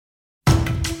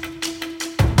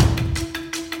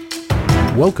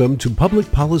Welcome to Public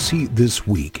Policy This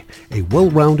Week, a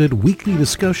well-rounded weekly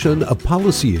discussion of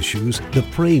policy issues that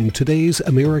frame today's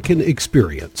American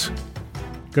experience.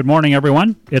 Good morning,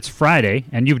 everyone. It's Friday,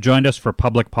 and you've joined us for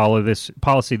Public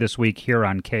Policy This Week here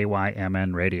on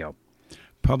KYMN Radio.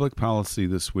 Public Policy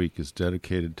This Week is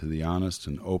dedicated to the honest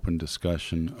and open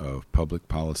discussion of public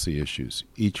policy issues.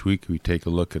 Each week we take a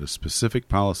look at a specific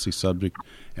policy subject,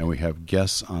 and we have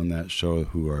guests on that show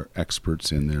who are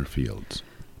experts in their fields.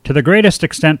 To the greatest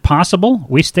extent possible,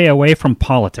 we stay away from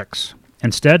politics.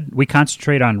 Instead, we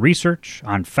concentrate on research,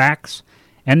 on facts,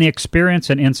 and the experience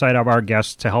and insight of our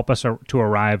guests to help us to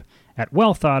arrive at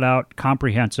well-thought-out,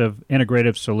 comprehensive,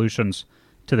 integrative solutions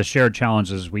to the shared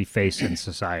challenges we face in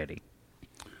society.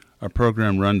 Our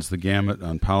program runs the gamut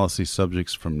on policy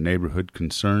subjects from neighborhood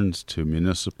concerns to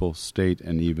municipal, state,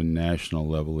 and even national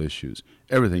level issues.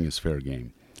 Everything is fair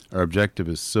game. Our objective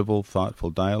is civil, thoughtful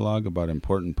dialogue about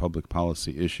important public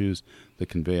policy issues that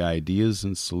convey ideas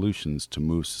and solutions to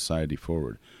move society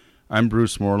forward. I'm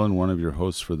Bruce Morlan, one of your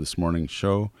hosts for this morning's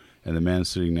show, and the man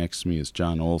sitting next to me is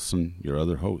John Olson, your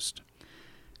other host.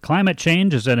 Climate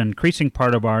change is an increasing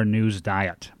part of our news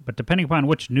diet, but depending upon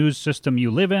which news system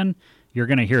you live in, you're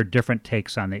going to hear different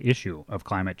takes on the issue of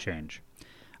climate change.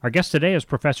 Our guest today is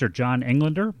Professor John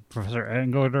Englander. Professor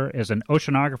Englander is an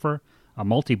oceanographer, a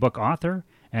multi-book author,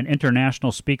 an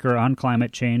international speaker on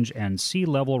climate change and sea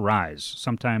level rise,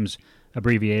 sometimes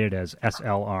abbreviated as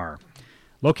SLR.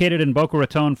 Located in Boca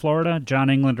Raton, Florida, John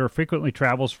Englander frequently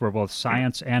travels for both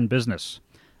science and business.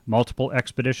 Multiple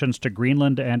expeditions to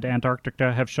Greenland and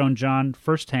Antarctica have shown John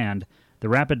firsthand the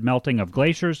rapid melting of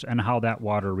glaciers and how that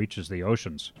water reaches the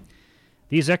oceans.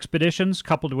 These expeditions,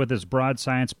 coupled with his broad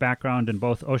science background in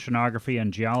both oceanography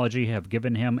and geology, have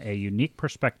given him a unique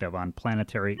perspective on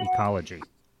planetary ecology.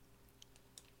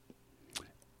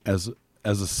 As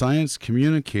a science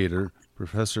communicator,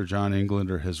 Professor John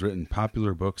Englander has written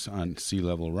popular books on sea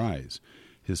level rise.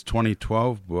 His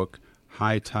 2012 book,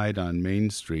 High Tide on Main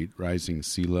Street, Rising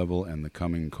Sea Level and the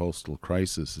Coming Coastal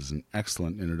Crisis, is an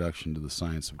excellent introduction to the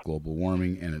science of global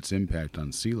warming and its impact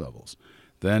on sea levels.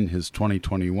 Then his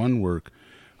 2021 work,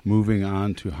 Moving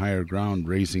On to Higher Ground,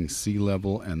 Raising Sea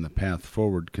Level and the Path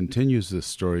Forward, continues this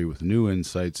story with new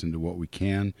insights into what we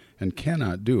can and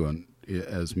cannot do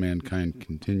as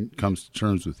mankind comes to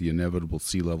terms with the inevitable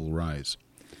sea level rise.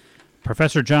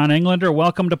 Professor John Englander,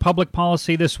 welcome to Public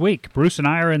Policy This Week. Bruce and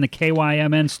I are in the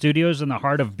KYMN studios in the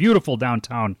heart of beautiful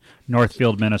downtown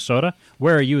Northfield, Minnesota.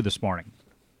 Where are you this morning?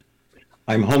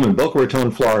 I'm home in Boca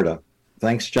Raton, Florida.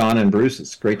 Thanks, John and Bruce.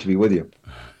 It's great to be with you.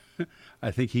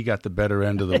 I think he got the better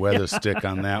end of the weather stick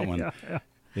on that one. Yeah.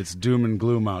 It's doom and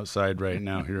gloom outside right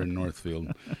now here in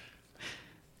Northfield.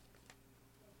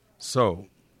 So,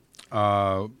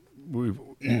 we're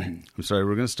going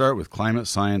to start with climate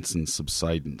science and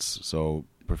subsidence. So,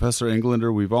 Professor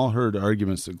Englander, we've all heard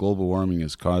arguments that global warming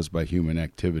is caused by human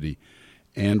activity,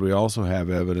 and we also have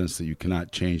evidence that you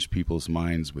cannot change people's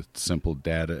minds with simple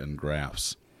data and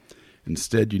graphs.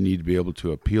 Instead, you need to be able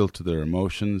to appeal to their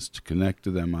emotions, to connect to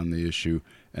them on the issue,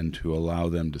 and to allow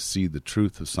them to see the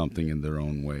truth of something in their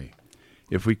own way.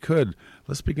 If we could,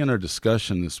 let's begin our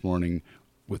discussion this morning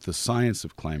with the science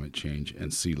of climate change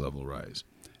and sea level rise.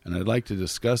 And I'd like to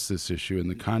discuss this issue in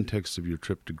the context of your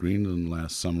trip to Greenland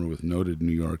last summer with noted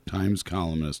New York Times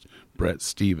columnist Bret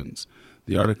Stephens.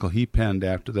 The article he penned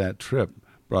after that trip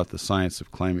brought the science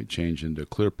of climate change into a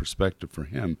clear perspective for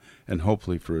him and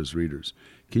hopefully for his readers.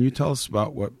 Can you tell us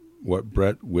about what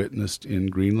Bret witnessed in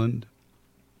Greenland?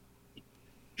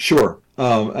 Sure,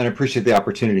 and I appreciate the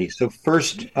opportunity. So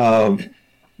first,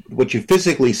 what you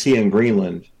physically see in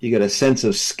Greenland, you get a sense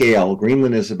of scale.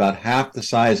 Greenland is about half the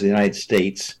size of the United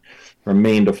States, from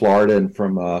Maine to Florida and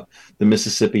from the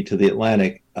Mississippi to the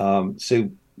Atlantic. So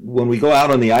when we go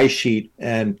out on the ice sheet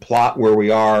and plot where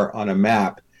we are on a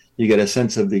map, you get a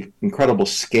sense of the incredible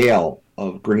scale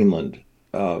of Greenland,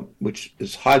 which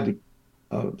is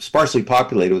sparsely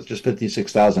populated with just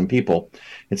 56,000 people.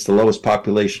 It's the lowest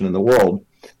population in the world.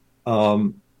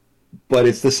 But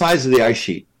it's the size of the ice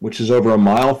sheet, which is over a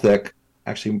mile thick,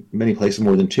 actually many places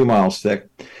more than 2 miles thick,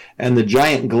 and the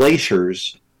giant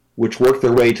glaciers, which work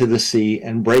their way to the sea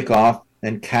and break off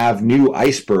and calve new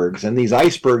icebergs. And these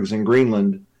icebergs in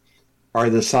Greenland are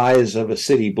the size of a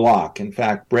city block. In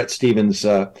fact, Bret Stephens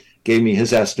gave me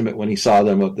his estimate when he saw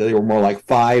them. They were more like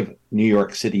 5 New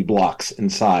York City blocks in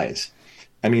size.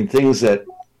 I mean, things that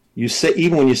you say,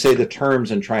 even when you say the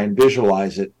terms and try and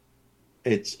visualize it,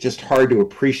 it's just hard to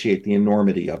appreciate the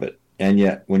enormity of it. And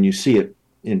yet, when you see it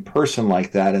in person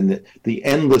like that, and the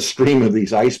endless stream of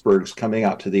these icebergs coming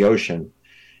out to the ocean,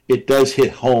 it does hit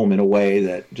home in a way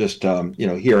that just,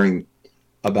 hearing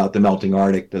about the melting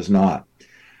Arctic does not.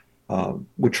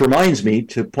 Which reminds me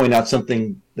to point out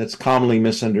something that's commonly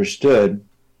misunderstood.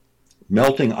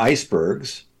 Melting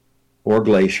icebergs or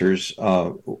glaciers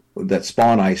that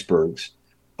spawn icebergs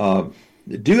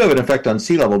do have an effect on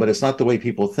sea level, but it's not the way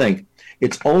people think.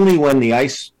 It's only when the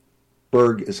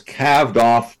iceberg is calved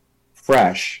off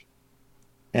fresh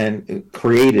and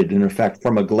created, in effect,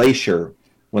 from a glacier.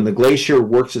 When the glacier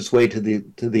works its way to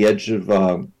the edge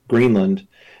of Greenland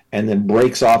and then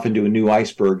breaks off into a new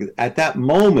iceberg, at that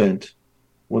moment,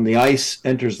 when the ice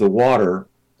enters the water,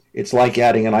 it's like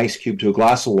adding an ice cube to a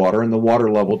glass of water, and the water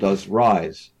level does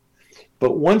rise.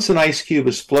 But once an ice cube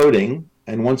is floating,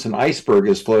 and once an iceberg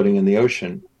is floating in the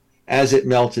ocean, as it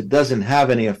melts, it doesn't have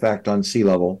any effect on sea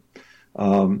level.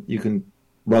 You can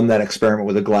run that experiment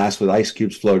with a glass with ice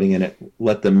cubes floating in it,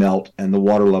 let them melt, and the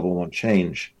water level won't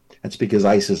change. That's because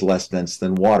ice is less dense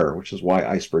than water, which is why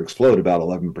icebergs float about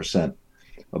 11%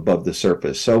 above the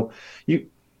surface. So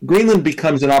Greenland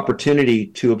becomes an opportunity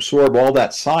to absorb all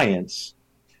that science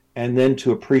and then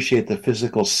to appreciate the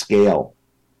physical scale.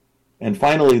 And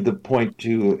finally, the point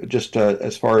to just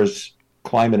as far as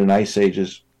climate and ice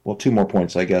ages, well, two more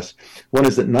points, I guess. One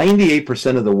is that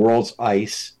 98% of the world's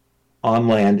ice on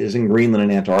land is in Greenland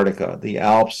and Antarctica. The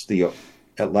Alps, the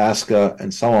Alaska,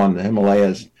 and so on, the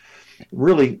Himalayas,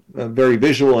 really very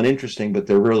visual and interesting, but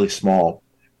they're really small.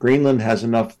 Greenland has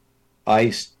enough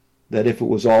ice that if it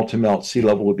was all to melt, sea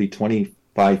level would be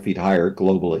 25 feet higher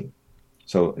globally.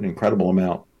 So an incredible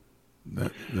amount.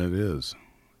 That is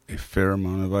a fair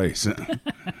amount of ice.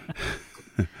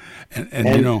 and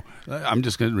you know, I'm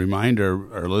just going to remind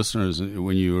our listeners,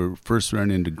 when you first run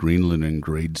into Greenland in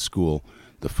grade school,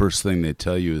 the first thing they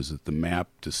tell you is that the map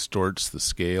distorts the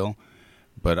scale.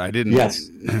 But I didn't. Yes.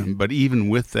 But even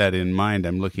with that in mind,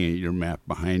 I'm looking at your map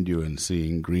behind you and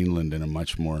seeing Greenland in a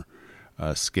much more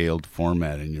scaled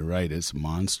format. And you're right, it's a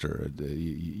monster.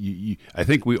 I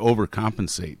think we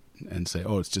overcompensate and say,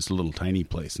 "Oh, it's just a little tiny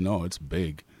place." No, it's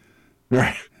big.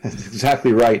 Right, that's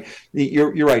exactly right.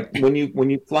 You're right. When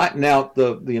you flatten out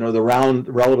the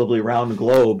relatively round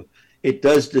globe, it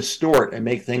does distort and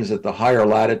make things at the higher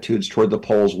latitudes toward the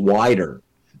poles wider.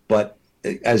 But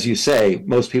as you say,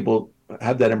 most people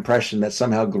have that impression that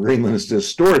somehow Greenland is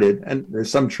distorted, and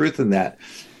there's some truth in that.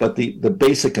 But the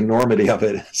basic enormity of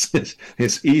it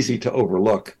is easy to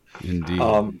overlook.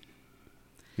 Indeed.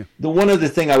 The one other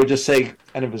thing I would just say,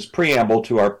 kind of as preamble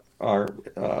to our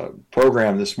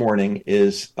program this morning,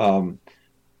 is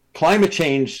climate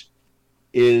change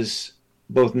is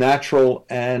both natural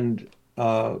and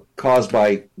caused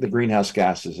by the greenhouse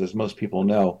gases, as most people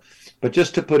know. But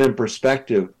just to put in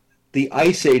perspective, the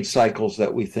ice age cycles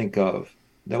that we think of,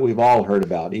 that we've all heard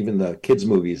about, even the kids'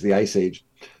 movies, the Ice Age,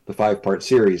 the 5-part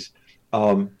series.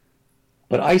 But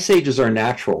ice ages are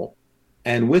natural.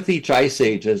 And with each ice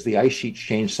age, as the ice sheets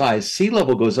change size, sea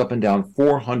level goes up and down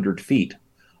 400 feet,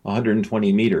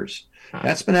 120 meters.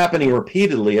 That's been happening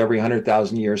repeatedly every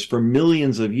 100,000 years for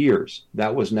millions of years.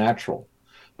 That was natural.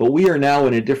 But we are now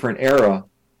in a different era,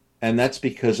 and that's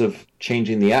because of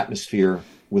changing the atmosphere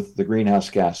with the greenhouse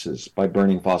gases by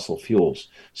burning fossil fuels.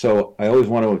 So I always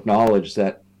want to acknowledge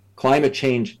that climate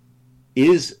change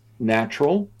is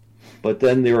natural, but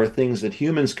then there are things that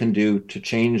humans can do to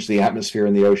change the atmosphere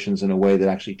and the oceans in a way that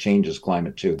actually changes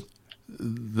climate too.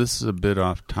 This is a bit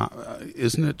off top.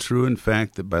 Isn't it true, in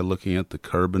fact, that by looking at the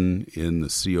carbon in the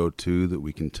CO2 that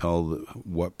we can tell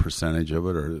what percentage of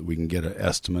it, or we can get an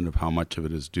estimate of how much of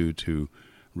it is due to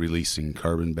releasing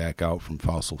carbon back out from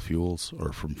fossil fuels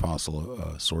or from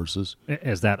fossil sources?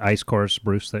 Is that ice cores,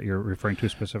 Bruce, that you're referring to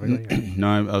specifically?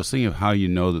 No, I was thinking of how you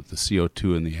know that the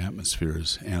CO2 in the atmosphere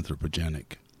is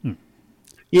anthropogenic.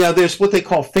 Yeah, there's what they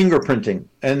call fingerprinting.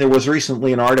 And there was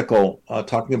recently an article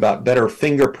talking about better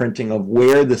fingerprinting of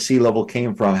where the sea level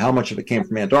came from, how much of it came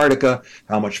from Antarctica,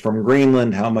 how much from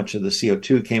Greenland, how much of the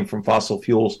CO2 came from fossil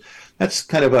fuels. That's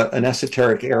kind of an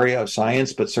esoteric area of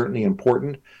science, but certainly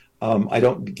important. I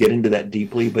don't get into that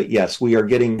deeply, but yes, we are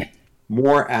getting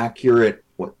more accurate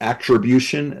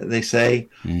attribution, they say,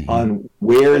 on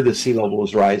where the sea level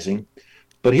is rising.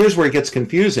 But here's where it gets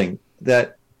confusing,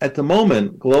 that at the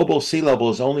moment, global sea level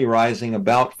is only rising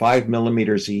about 5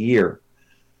 millimeters a year.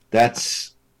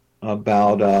 That's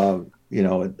about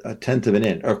a tenth of an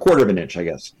inch, or a quarter of an inch, I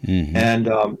guess. And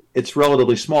it's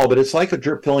relatively small, but it's like a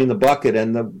drip filling the bucket,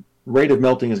 and the rate of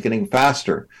melting is getting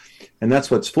faster. And that's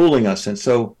what's fooling us. And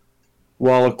so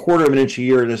while a quarter of an inch a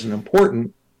year isn't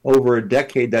important, over a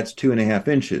decade, that's 2.5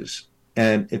 inches.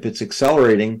 And if it's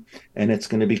accelerating and it's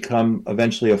going to become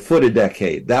eventually a foot a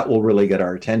decade, that will really get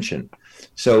our attention.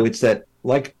 So it's that,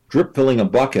 like drip filling a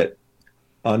bucket,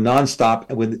 nonstop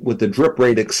with the drip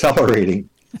rate accelerating.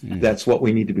 That's what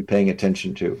we need to be paying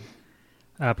attention to.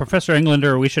 Professor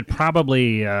Englander, we should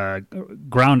probably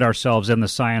ground ourselves in the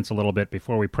science a little bit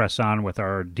before we press on with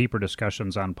our deeper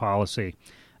discussions on policy.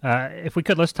 If we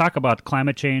could, let's talk about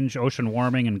climate change, ocean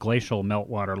warming, and glacial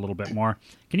meltwater a little bit more.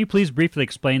 Can you please briefly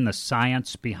explain the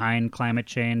science behind climate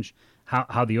change,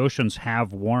 how the oceans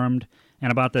have warmed,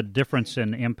 and about the difference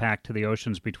in impact to the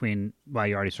oceans between, well,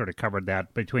 you already sort of covered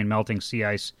that, between melting sea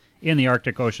ice in the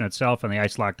Arctic Ocean itself and the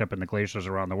ice locked up in the glaciers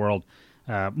around the world,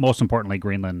 most importantly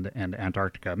Greenland and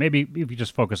Antarctica. Maybe if you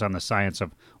just focus on the science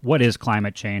of what is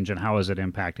climate change and how is it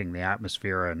impacting the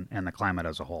atmosphere and the climate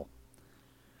as a whole.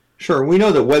 Sure. We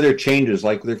know that weather changes,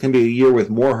 like there can be a year with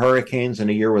more hurricanes and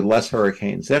a year with less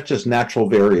hurricanes. That's just natural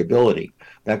variability.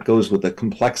 That goes with the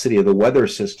complexity of the weather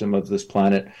system of this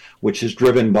planet, which is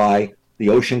driven by the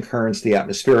ocean currents, the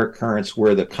atmospheric currents,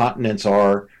 where the continents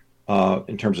are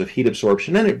in terms of heat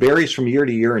absorption. And it varies from year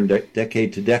to year and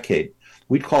decade to decade.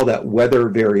 We'd call that weather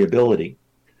variability.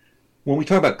 When we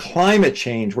talk about climate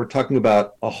change, we're talking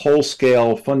about a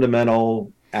whole-scale,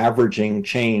 fundamental, averaging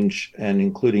change, and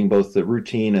including both the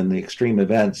routine and the extreme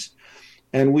events.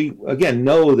 And we, again,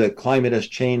 know that climate has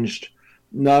changed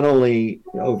not only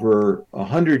over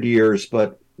 100 years,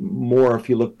 but more if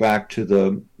you look back to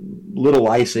the Little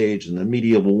Ice Age and the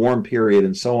medieval warm period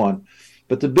and so on.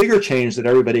 But the bigger change that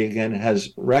everybody, again,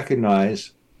 has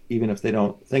recognized, even if they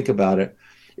don't think about it,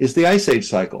 is the ice age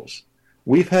cycles.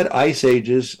 We've had ice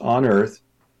ages on Earth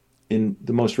in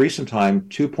the most recent time,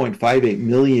 2.58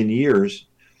 million years,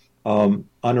 on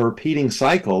a repeating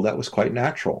cycle that was quite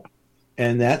natural.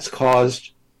 And that's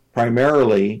caused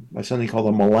primarily by something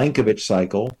called the Milankovitch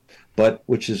cycle, but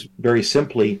which is very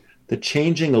simply the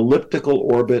changing elliptical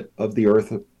orbit of the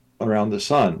Earth around the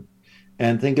sun.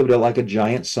 And think of it like a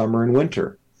giant summer and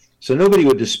winter. So nobody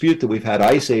would dispute that we've had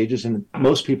ice ages, and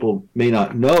most people may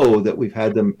not know that we've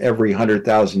had them every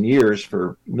 100,000 years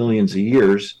for millions of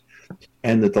years,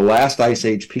 and that the last ice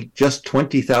age peaked just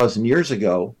 20,000 years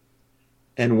ago.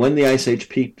 And when the ice age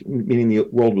peaked, meaning the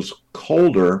world was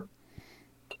colder,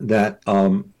 that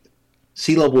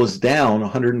sea level was down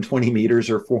 120 meters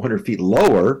or 400 feet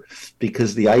lower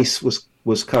because the ice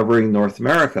was covering North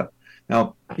America.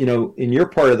 Now, you know, in your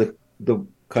part of the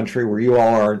country where you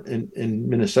all are in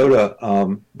Minnesota,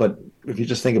 but if you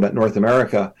just think about North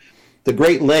America, the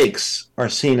Great Lakes are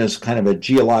seen as kind of a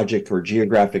geologic or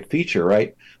geographic feature,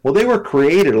 right? Well, they were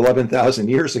created 11,000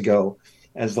 years ago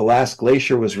as the last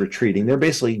glacier was retreating. They're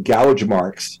basically gouge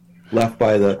marks left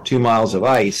by the 2 miles of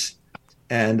ice.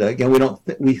 And again,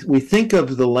 we think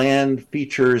of the land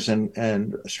features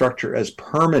and structure as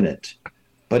permanent,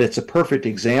 but it's a perfect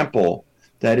example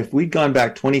that if we'd gone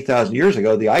back 20,000 years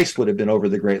ago, the ice would have been over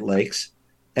the Great Lakes,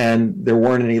 and there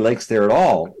weren't any lakes there at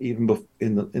all, even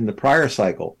in the prior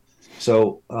cycle.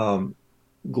 So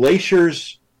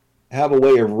glaciers have a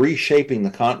way of reshaping the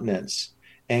continents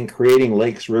and creating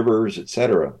lakes, rivers,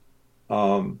 etc.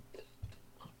 And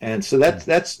so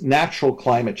that's natural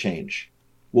climate change.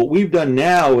 What we've done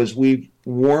now is we've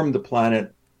warmed the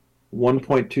planet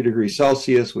 1.2 degrees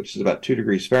Celsius, which is about 2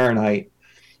 degrees Fahrenheit,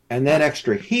 and that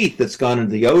extra heat that's gone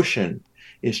into the ocean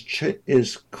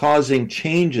is causing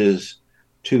changes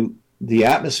to the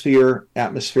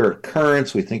atmospheric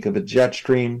currents. We think of a jet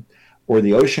stream, or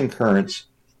the ocean currents.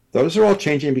 Those are all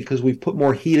changing because we've put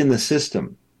more heat in the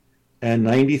system, and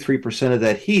 93% of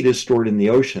that heat is stored in the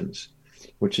oceans,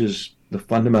 which is the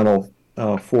fundamental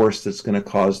force that's going to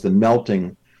cause the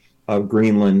melting of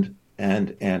Greenland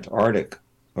and Antarctic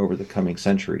over the coming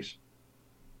centuries.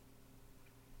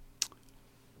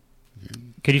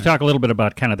 Could you talk a little bit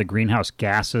about kind of the greenhouse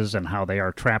gases and how they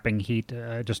are trapping heat?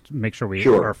 Just to make sure we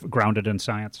are grounded in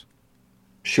science.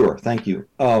 Sure, thank you.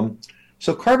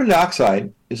 So carbon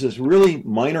dioxide is this really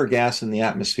minor gas in the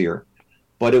atmosphere,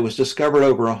 but it was discovered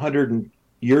over 100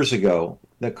 years ago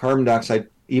that carbon dioxide,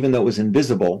 even though it was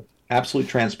invisible, absolutely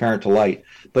transparent to light,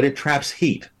 but it traps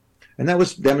heat. And that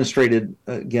was demonstrated,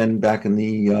 again, back in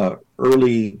the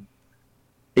early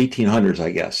 1800s, I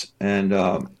guess.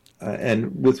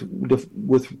 And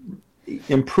with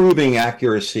improving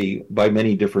accuracy by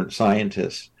many different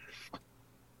scientists.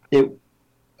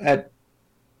 At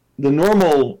the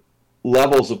normal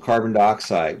levels of carbon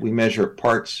dioxide, we measure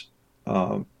parts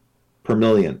per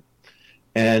million.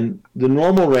 And the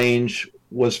normal range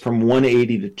was from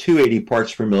 180 to 280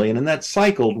 parts per million, and that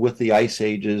cycled with the ice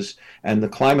ages and the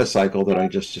climate cycle that I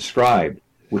just described,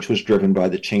 which was driven by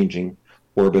the changing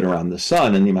orbit around the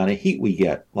sun and the amount of heat we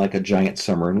get, like a giant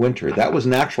summer and winter. That was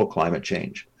natural climate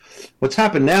change. What's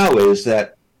happened now is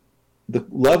that the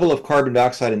level of carbon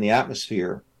dioxide in the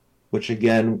atmosphere, which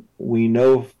again we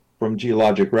know from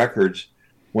geologic records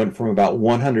went from about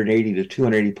 180 to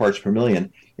 280 parts per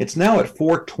million, it's now at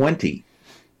 420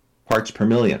 parts per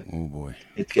million. Oh, boy.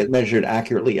 It gets measured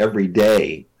accurately every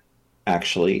day,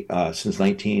 actually, since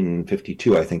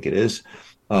 1952, I think it is,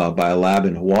 by a lab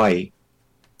in Hawaii.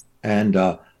 And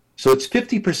so it's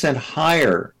 50%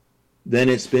 higher than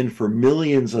it's been for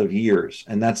millions of years.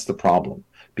 And that's the problem,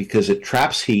 because it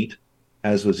traps heat,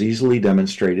 as was easily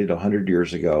demonstrated 100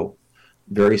 years ago.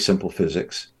 Very simple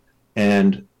physics.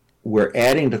 And we're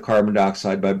adding to carbon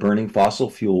dioxide by burning fossil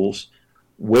fuels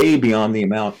way beyond the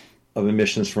amount of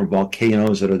emissions from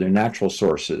volcanoes that are their natural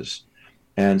sources.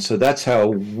 And so that's how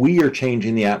we are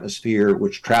changing the atmosphere,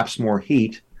 which traps more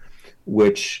heat,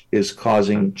 which is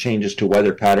causing changes to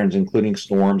weather patterns, including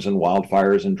storms and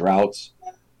wildfires and droughts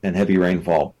and heavy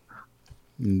rainfall.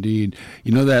 Indeed.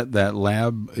 You know that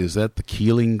lab, is that the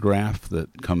Keeling graph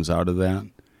that comes out of that?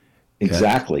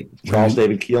 Exactly. Charles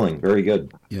David Keeling. Very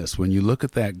good. Yes. When you look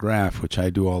at that graph, which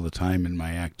I do all the time in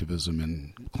my activism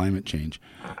in climate change,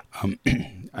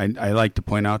 I like to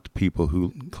point out to people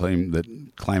who claim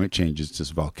that climate change is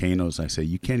just volcanoes, I say,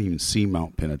 you can't even see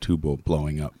Mount Pinatubo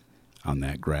blowing up on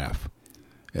that graph.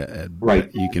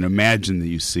 Right. You can imagine that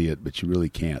you see it, but you really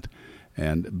can't.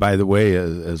 And by the way,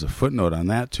 as a footnote on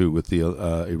that too, with the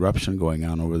eruption going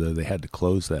on over there, they had to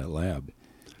close that lab.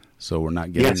 So we're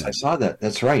not getting. Yes, I saw that.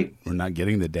 That's right. We're not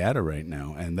getting the data right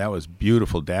now, and that was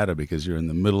beautiful data because you're in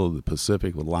the middle of the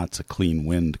Pacific with lots of clean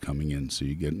wind coming in, so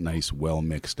you get nice,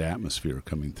 well-mixed atmosphere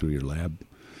coming through your lab.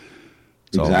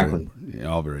 It's exactly.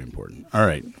 All very important. All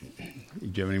right.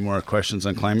 Do you have any more questions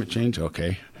on climate change?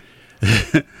 Okay.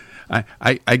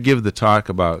 I give the talk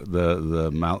about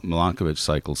the Milankovitch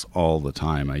cycles all the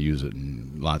time. I use it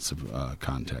in lots of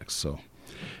contexts. So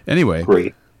anyway.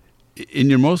 Great. In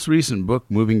your most recent book,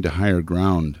 Moving to Higher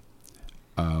Ground,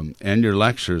 and your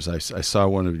lectures, I saw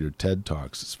one of your TED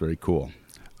Talks. It's very cool.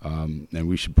 And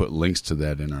we should put links to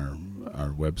that in our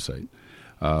website.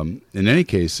 In any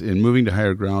case, in Moving to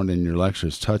Higher Ground and your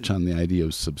lectures touch on the idea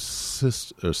of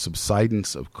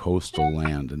subsidence of coastal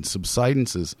land. And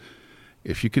subsidence is,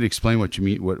 if you could explain what you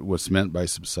mean, what's meant by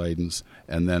subsidence,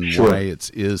 and then Sure. why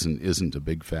it is and isn't a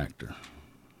big factor.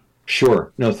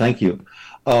 Sure. No, thank you.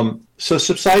 So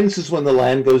subsidence is when the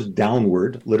land goes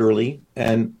downward, literally,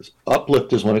 and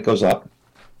uplift is when it goes up.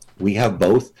 We have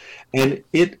both. And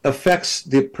it affects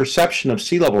the perception of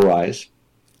sea level rise.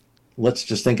 Let's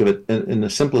just think of it in the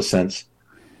simplest sense.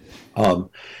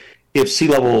 If sea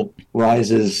level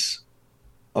rises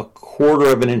a quarter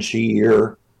of an inch a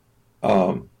year,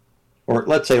 or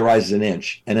let's say rises an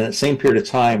inch, and in the same period of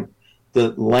time, the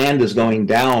land is going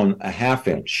down a half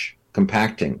inch,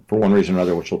 compacting for one reason or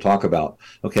another, which we'll talk about.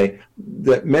 Okay,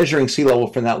 that measuring sea level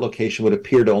from that location would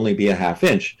appear to only be a half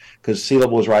inch because sea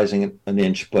level was rising an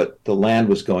inch, but the land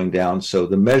was going down. So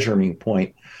the measuring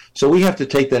point. So we have to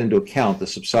take that into account, the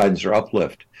subsidence or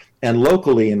uplift. And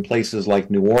locally in places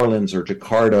like New Orleans or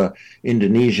Jakarta,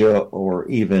 Indonesia, or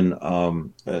even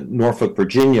Norfolk,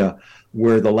 Virginia,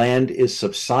 where the land is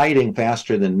subsiding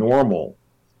faster than normal,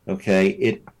 okay,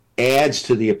 it adds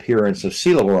to the appearance of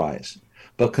sea level rise.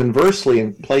 But conversely,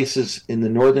 in places in the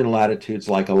northern latitudes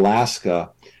like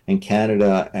Alaska and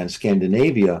Canada and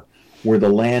Scandinavia, where the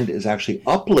land is actually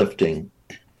uplifting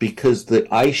because the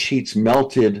ice sheets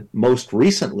melted most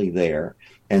recently there,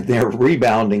 and they're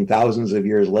rebounding thousands of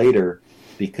years later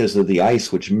because of the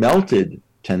ice which melted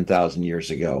 10,000 years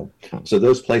ago. So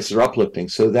those places are uplifting.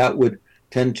 So that would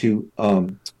tend to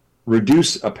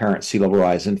reduce apparent sea level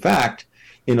rise. In fact,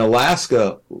 in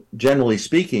Alaska, generally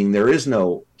speaking, there is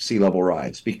no sea level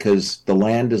rise because the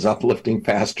land is uplifting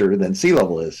faster than sea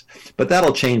level is. But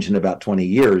that'll change in about 20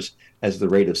 years as the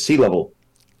rate of sea level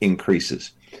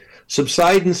increases.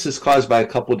 Subsidence is caused by a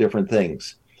couple of different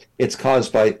things. It's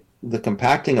caused by the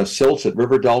compacting of silts at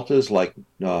river deltas like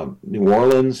New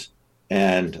Orleans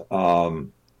and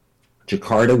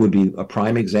Jakarta would be a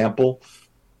prime example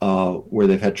where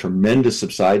they've had tremendous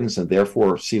subsidence and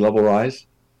therefore sea level rise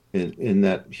in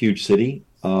that huge city.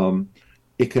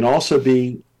 It can also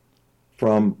be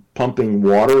from pumping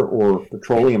water or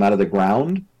petroleum out of the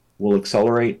ground will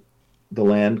accelerate the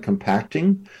land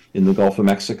compacting in the Gulf of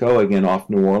Mexico, again off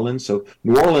New Orleans. So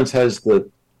New Orleans has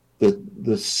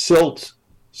the silt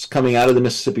coming out of the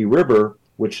Mississippi River,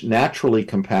 which naturally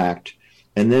compact,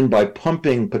 and then by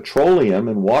pumping petroleum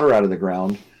and water out of the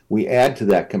ground, we add to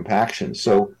that compaction.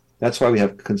 So that's why we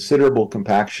have considerable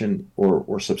compaction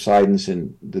or subsidence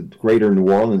in the greater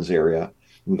New Orleans area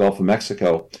in the Gulf of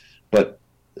Mexico. But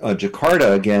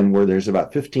Jakarta, again, where there's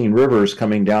about 15 rivers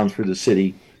coming down through the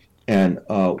city and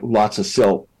lots of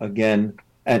silt, again,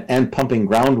 and pumping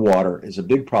groundwater is a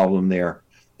big problem there.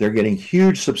 They're getting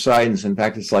huge subsidence. In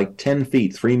fact, it's like 10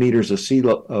 feet, 3 meters of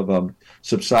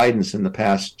subsidence in the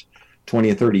past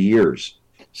 20 or 30 years.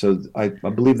 So I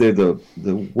believe they're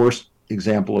the worst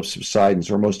example of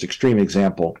subsidence, or most extreme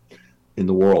example in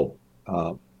the world.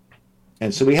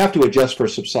 And so we have to adjust for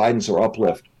subsidence or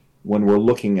uplift when we're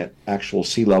looking at actual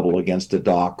sea level against a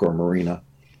dock or marina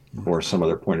or some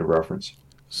other point of reference.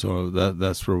 So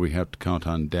that's where we have to count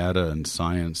on data and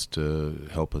science to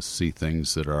help us see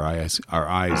things that our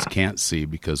eyes can't see,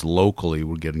 because locally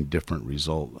we're getting different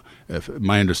result.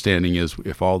 My understanding is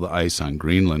if all the ice on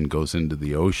Greenland goes into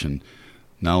the ocean,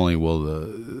 not only will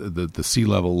the sea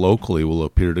level locally will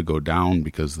appear to go down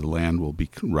because the land will be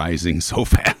rising so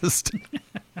fast.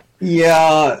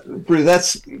 Yeah,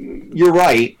 Bruce, you're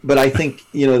right, but I think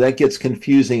that gets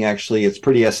confusing. Actually, it's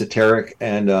pretty esoteric,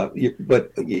 and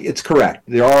but it's correct.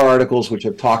 There are articles which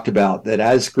have talked about that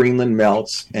as Greenland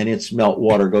melts and its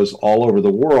meltwater goes all over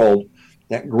the world,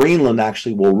 that Greenland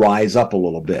actually will rise up a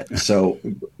little bit. So,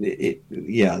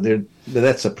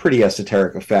 that's a pretty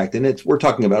esoteric effect, and we're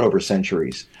talking about over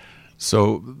centuries.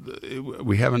 So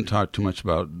we haven't talked too much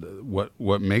about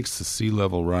what makes the sea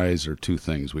level rise are two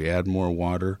things. We add more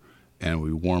water and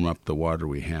we warm up the water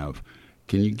we have.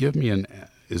 Can you give me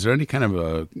is there any kind of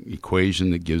a equation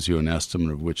that gives you an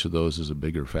estimate of which of those is a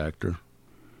bigger factor?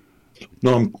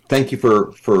 No, thank you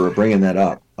for bringing that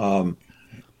up.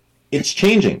 It's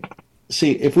changing.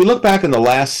 See, if we look back in the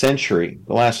last century,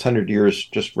 the last 100 years,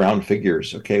 just round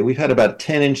figures, okay, we've had about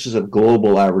 10 inches of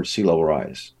global average sea level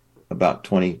rise, about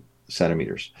 20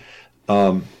 centimeters.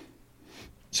 No,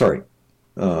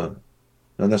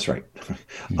 that's right.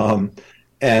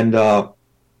 And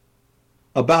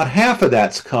about half of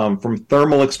that's come from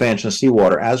thermal expansion of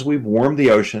seawater. As we've warmed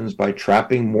the oceans by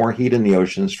trapping more heat in the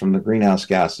oceans from the greenhouse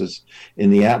gases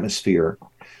in the atmosphere,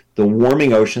 the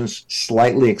warming oceans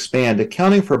slightly expand,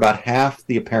 accounting for about half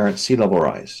the apparent sea level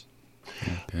rise.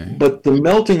 Okay. But the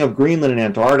melting of Greenland and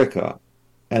Antarctica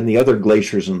and the other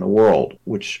glaciers in the world,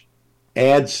 which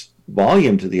adds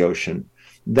volume to the ocean,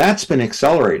 that's been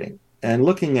accelerating. And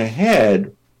looking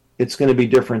ahead, it's going to be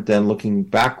different than looking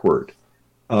backward.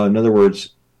 In other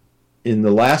words, in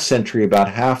the last century, about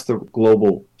half the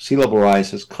global sea level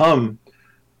rise has come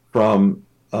from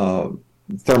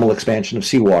thermal expansion of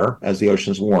seawater as the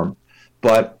oceans warm.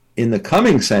 But in the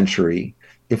coming century,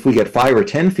 if we get 5 or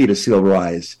 10 feet of sea level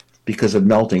rise because of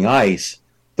melting ice,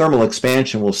 thermal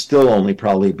expansion will still only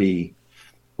probably be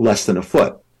less than a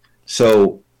foot.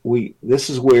 So this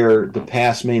is where the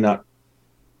past may not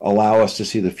allow us to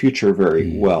see the future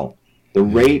very well. The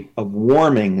rate of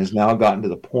warming has now gotten to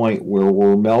the point where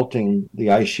we're melting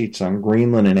the ice sheets on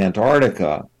Greenland and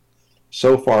Antarctica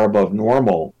so far above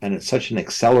normal, and at such an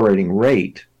accelerating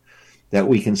rate, that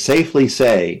we can safely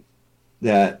say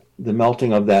that the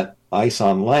melting of that ice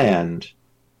on land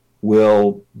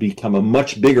will become a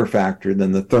much bigger factor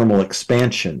than the thermal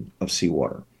expansion of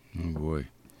seawater. Oh, boy.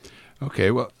 Okay,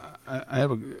 well, I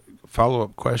have a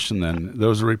follow-up question then. There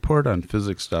was a report on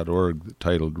physics.org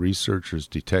titled "Researchers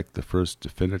Detect the First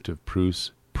Definitive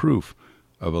Proof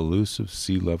of Elusive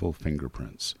Sea Level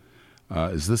Fingerprints."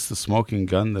 Is this the smoking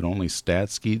gun that only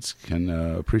stats geeks can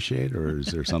appreciate, or is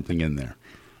there something in there?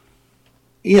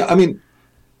 Yeah, I mean,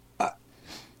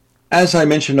 as I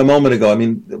mentioned a moment ago, I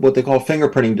mean, what they call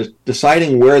fingerprinting,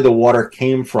 deciding where the water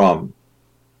came from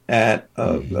at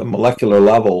a molecular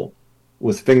level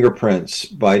with fingerprints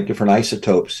by different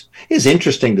isotopes is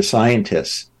interesting to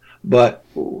scientists. But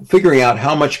figuring out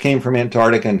how much came from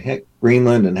Antarctica and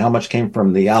Greenland and how much came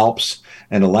from the Alps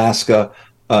and Alaska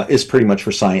is pretty much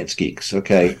for science geeks.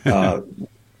 Okay, I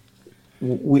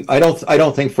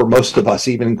don't think for most of us,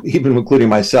 even including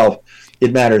myself,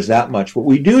 it matters that much. What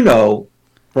we do know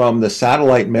from the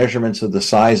satellite measurements of the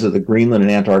size of the Greenland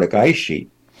and Antarctic ice sheet,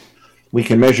 we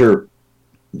can measure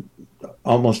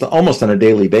almost on a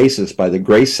daily basis by the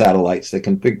GRACE satellites that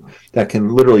can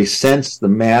literally sense the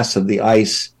mass of the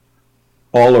ice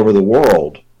all over the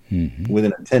world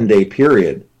within a 10-day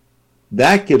period.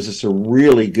 That gives us a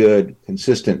really good,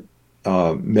 consistent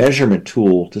measurement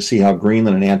tool to see how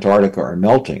Greenland and Antarctica are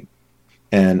melting.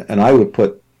 And I would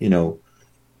put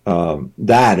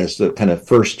that as the kind of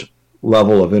first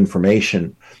level of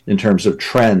information in terms of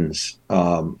trends,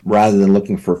 rather than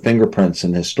looking for fingerprints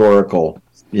and historical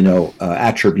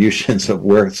attributions of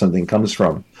where something comes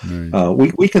from.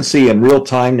 Right. We can see in real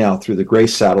time now through the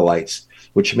GRACE satellites,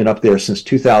 which have been up there since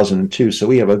 2002. So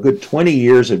we have a good 20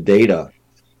 years of data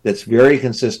that's very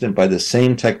consistent by the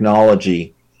same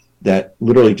technology that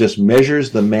literally just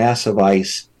measures the mass of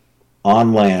ice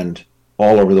on land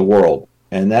all over the world.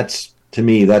 And to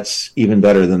me, that's even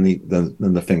better than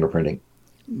the fingerprinting.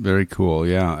 Very cool,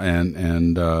 yeah,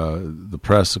 and the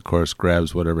press, of course,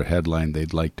 grabs whatever headline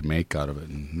they'd like to make out of it,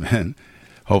 and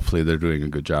hopefully they're doing a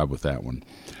good job with that one.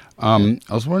 I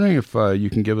was wondering if you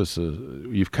can give us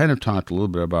you've kind of talked a little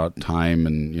bit about time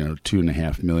and,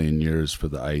 2.5 million years for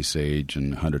the Ice Age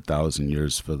and 100,000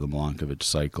 years for the Milankovitch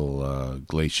cycle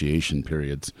glaciation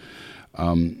periods.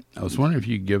 I was wondering if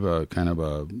you could give a kind of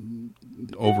a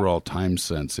overall time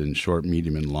sense in short,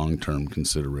 medium, and long-term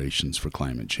considerations for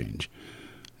climate change.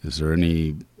 Is there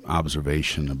any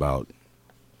observation about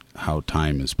how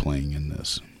time is playing in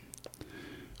this?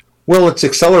 Well, it's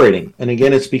accelerating. And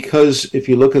again, it's because if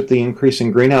you look at the increase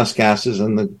in greenhouse gases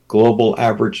and the global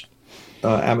average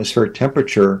atmospheric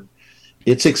temperature,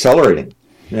 it's accelerating.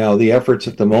 Now, the efforts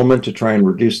at the moment to try and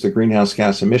reduce the greenhouse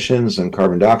gas emissions and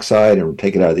carbon dioxide and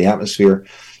take it out of the atmosphere,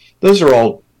 those are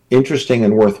all interesting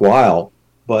and worthwhile.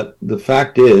 But the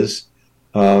fact is,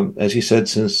 as you said,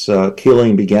 since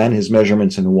Keeling began his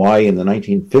measurements in Hawaii in the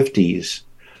 1950s,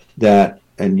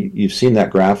 and you've seen that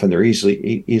graph, and they're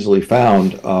easily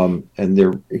found, and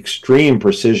they're extreme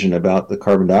precision about the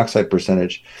carbon dioxide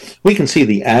percentage. We can see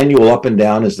the annual up and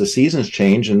down as the seasons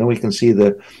change, and then we can see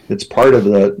it's part of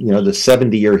the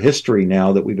 70-year history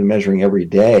now that we've been measuring every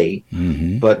day.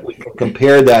 Mm-hmm. But we can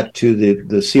compare that to the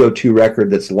CO2 record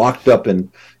that's locked up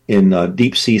in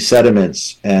deep sea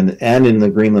sediments and in the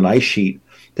Greenland ice sheet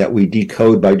that we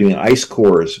decode by doing ice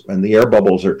cores, and the air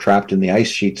bubbles are trapped in the ice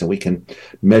sheets, and we can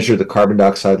measure the carbon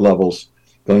dioxide levels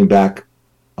going back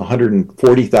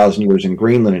 140,000 years in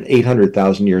Greenland and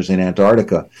 800,000 years in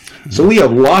Antarctica. So we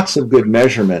have lots of good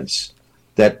measurements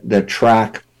that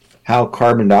track how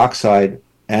carbon dioxide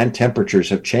and temperatures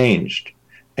have changed.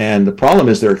 And the problem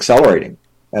is they're accelerating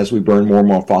as we burn more and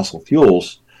more fossil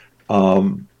fuels.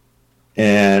 And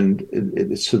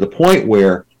it's to the point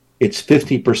where it's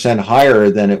 50%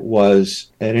 higher than it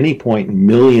was at any point in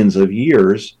millions of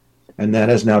years, and that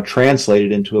has now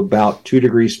translated into about 2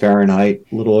 degrees Fahrenheit,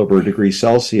 a little over a degree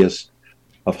Celsius,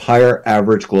 of higher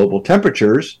average global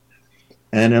temperatures.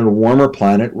 And in a warmer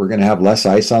planet, we're going to have less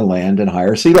ice on land and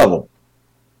higher sea level.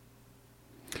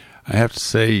 I have to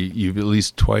say, you've at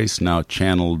least twice now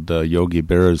channeled Yogi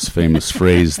Berra's famous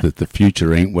phrase that the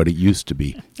future ain't what it used to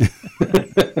be.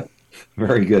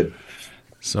 Very good.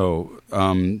 So,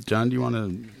 John, do you want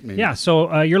to... Yeah,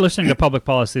 so you're listening to Public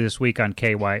Policy This Week on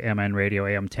KYMN Radio,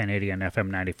 AM 1080 and FM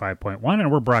 95.1,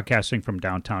 and we're broadcasting from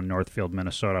downtown Northfield,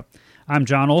 Minnesota. I'm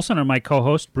John Olson, and my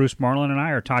co-host Bruce Morlan and I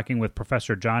are talking with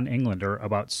Professor John Englander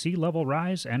about sea level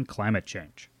rise and climate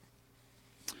change.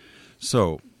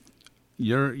 So,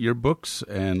 your books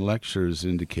and lectures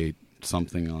indicate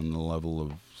something on the level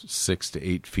of 6 to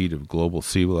 8 feet of global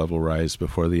sea level rise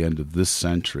before the end of this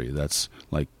century. That's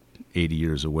like 80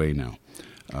 years away now,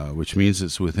 which means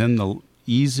it's within the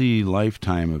easy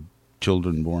lifetime of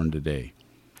children born today.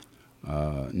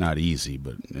 Not easy,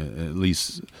 but at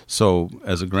least so.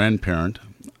 As a grandparent,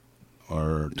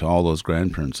 or to all those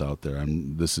grandparents out there,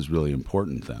 this is really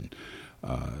important then,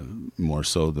 more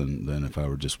so than if I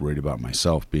were just worried about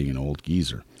myself being an old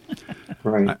geezer.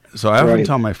 Right. So I often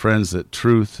tell my friends that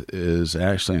truth is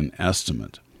actually an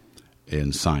estimate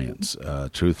in science.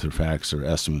 Truth or facts are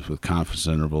estimates with confidence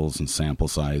intervals and sample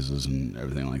sizes and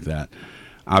everything like that.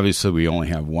 Obviously, we only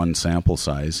have one sample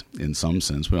size in some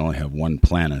sense. We only have one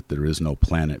planet. There is no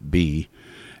planet B.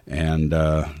 And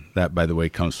that, by the way,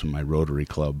 comes from my Rotary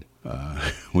Club.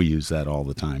 We use that all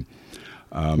the time.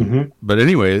 But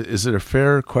anyway, is it a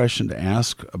fair question to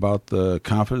ask about the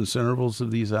confidence intervals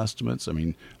of these estimates? I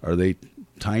mean, are they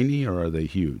tiny or are they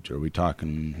huge? What are we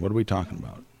talking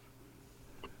about?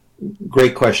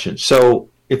 Great question. So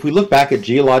if we look back at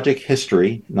geologic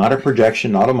history, not a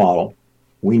projection, not a model,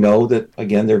 we know that,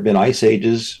 again, there have been ice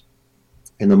ages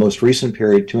in the most recent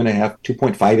period,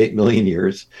 2.58 million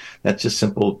years. That's just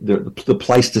simple, the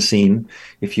Pleistocene,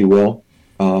 if you will.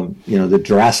 The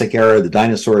Jurassic era, the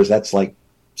dinosaurs, that's like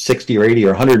 60 or 80 or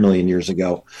 100 million years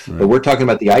ago. Right. But we're talking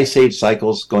about the ice age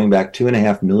cycles going back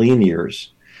 2.5 million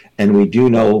years. And we do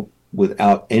know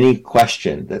without any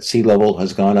question that sea level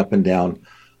has gone up and down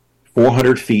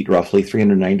 400 feet, roughly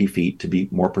 390 feet to be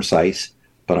more precise,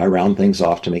 but I round things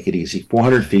off to make it easy.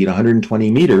 400 feet,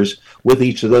 120 meters with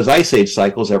each of those ice age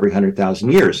cycles every 100,000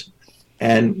 years.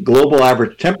 And global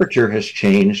average temperature has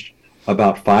changed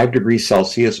about 5 degrees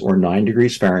Celsius or 9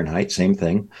 degrees Fahrenheit, same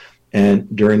thing, and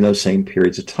during those same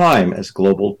periods of time as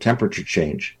global temperature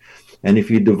change. And if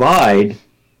you divide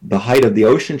the height of the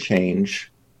ocean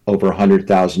change over a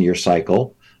 100,000 year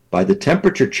cycle by the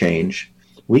temperature change,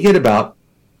 we get about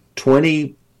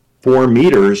 24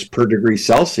 meters per degree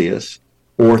Celsius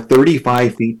or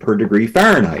 35 feet per degree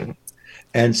Fahrenheit.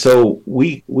 And so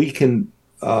we can,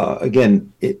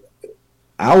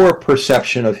 our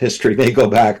perception of history may go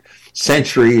back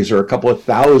centuries or a couple of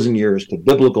thousand years to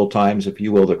biblical times, if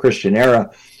you will, the Christian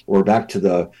era, or back to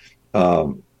the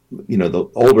the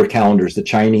older calendars, the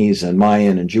Chinese and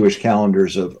Mayan and Jewish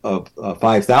calendars of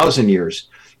 5,000 years.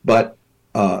 But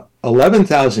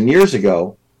 11,000 years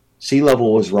ago, sea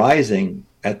level was rising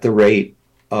at the rate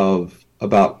of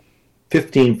about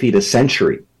 15 feet a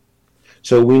century.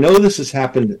 So we know this has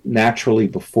happened naturally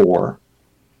before,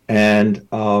 and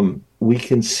we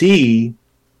can see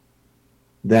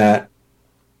that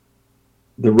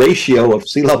the ratio of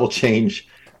sea level change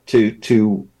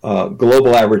to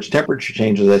global average temperature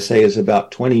change, as I say, is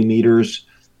about 20 meters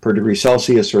per degree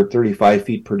Celsius or 35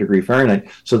 feet per degree Fahrenheit.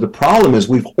 So the problem is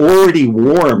we've already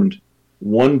warmed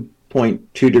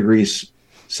 1.2 degrees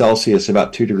Celsius,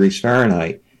 about 2 degrees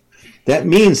Fahrenheit. That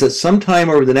means that sometime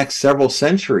over the next several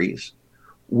centuries,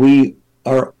 we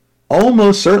are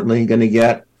almost certainly going to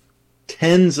get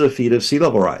tens of feet of sea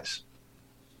level rise.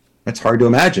 That's hard to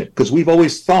imagine because we've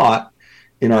always thought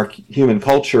in our human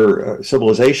culture,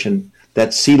 civilization,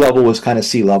 that sea level was kind of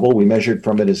sea level. We measured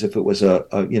from it as if it was a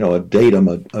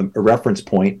datum, a reference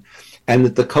point, and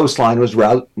that the coastline was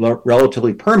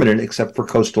relatively permanent except for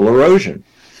coastal erosion.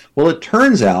 Well, it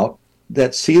turns out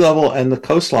that sea level and the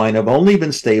coastline have only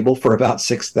been stable for about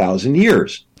 6,000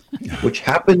 years, which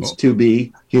happens to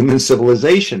be human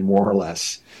civilization, more or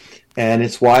less. And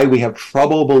it's why we have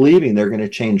trouble believing they're going to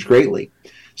change greatly.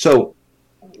 So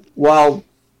while,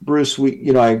 Bruce,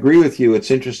 I agree with you, it's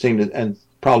interesting and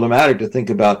problematic to think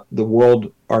about the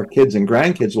world our kids and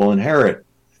grandkids will inherit.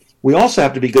 We also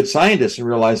have to be good scientists and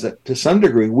realize that to some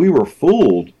degree we were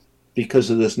fooled because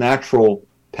of this natural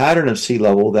pattern of sea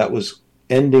level that was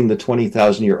ending the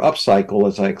 20,000 year up cycle,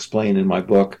 as I explain in my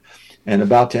book, and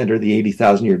about to enter the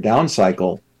 80,000 year down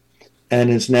cycle, and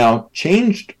has now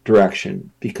changed direction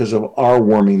because of our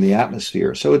warming the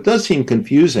atmosphere. So it does seem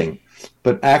confusing,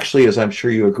 but actually, as I'm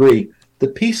sure you agree, the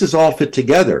pieces all fit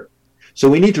together. So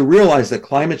we need to realize that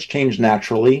climate's changed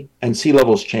naturally and sea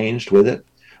levels changed with it.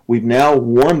 We've now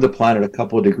warmed the planet a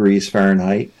couple of degrees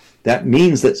Fahrenheit. That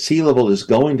means that sea level is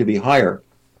going to be higher.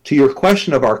 To your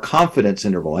question of our confidence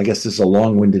interval, I guess this is a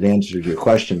long-winded answer to your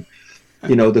question.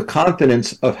 The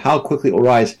confidence of how quickly it will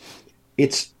rise,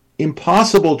 it's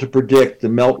impossible to predict the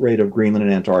melt rate of Greenland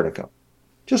and Antarctica.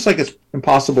 Just like it's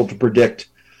impossible to predict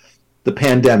the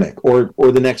pandemic or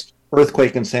the next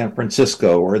earthquake in San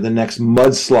Francisco or the next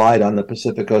mudslide on the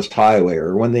Pacific Coast Highway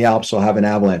or when the Alps will have an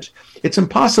avalanche. It's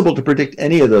impossible to predict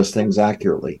any of those things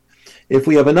accurately. If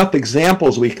we have enough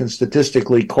examples, we can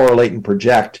statistically correlate and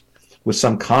project with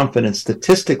some confidence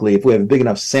statistically if we have a big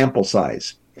enough sample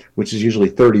size, which is usually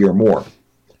 30 or more.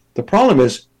 The problem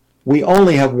is we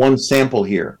only have one sample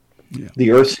here. Yeah.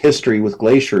 The Earth's history with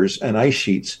glaciers and ice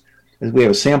sheets, is we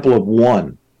have a sample of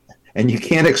one, and you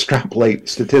can't extrapolate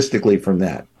statistically from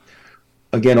that.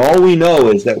 Again, all we know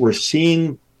is that we're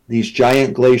seeing these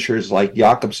giant glaciers like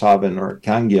Jakobshavn or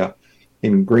Kangia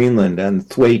in Greenland and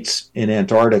Thwaites in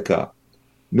Antarctica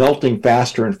melting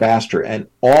faster and faster, and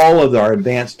all of our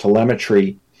advanced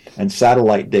telemetry and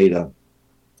satellite data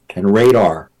and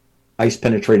radar,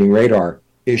 ice-penetrating radar,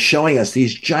 is showing us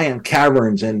these giant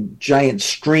caverns and giant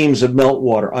streams of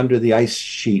meltwater under the ice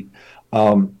sheet.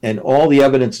 And all the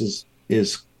evidence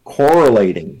is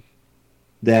correlating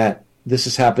that this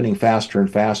is happening faster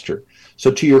and faster. So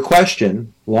to your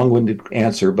question, long-winded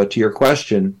answer, but to your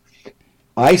question,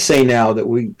 I say now that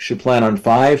we should plan on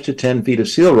 5 to 10 feet of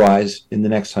sea level rise in the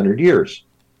next 100 years.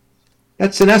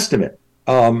 That's an estimate.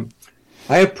 I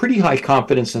have pretty high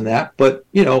confidence in that, but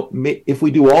if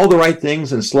we do all the right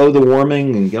things and slow the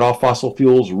warming and get off fossil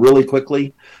fuels really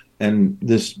quickly, and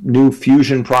this new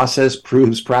fusion process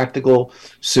proves practical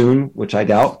soon, which I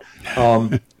doubt,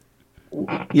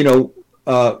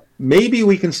 maybe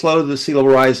we can slow the sea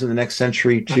level rise in the next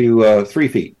century to 3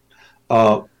 feet.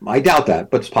 I doubt that,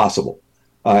 but it's possible.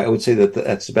 I would say that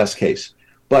that's the best case.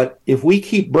 But if we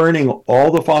keep burning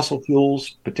all the fossil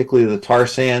fuels, particularly the tar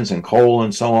sands and coal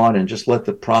and so on, and just let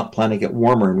the planet get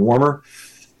warmer and warmer,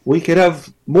 we could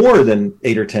have more than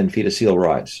 8 or 10 feet of sea level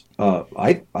rise.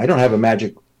 I don't have a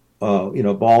magic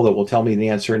ball that will tell me the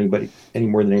answer any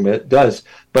more than anybody does.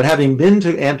 But having been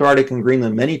to Antarctica and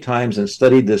Greenland many times and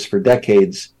studied this for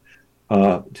decades,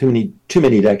 too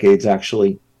many decades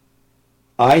actually,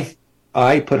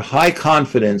 I put high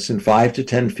confidence in 5 to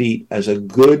 10 feet as a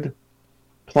good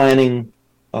planning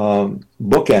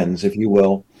bookends, if you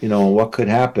will, what could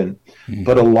happen. Mm-hmm.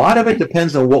 But a lot of it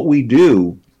depends on what we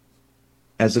do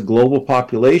as a global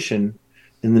population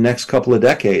in the next couple of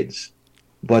decades.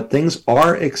 But things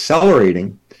are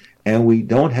accelerating, and we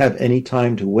don't have any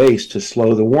time to waste to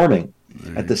slow the warming.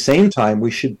 Right. At the same time,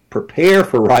 we should prepare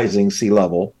for rising sea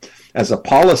level as a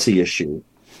policy issue,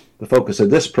 the focus of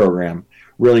this program,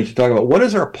 really to talk about what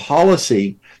is our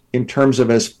policy in terms of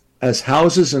as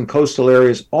houses and coastal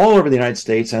areas all over the United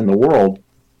States and the world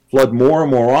flood more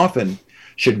and more often.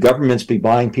 Should governments be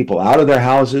buying people out of their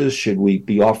houses? Should we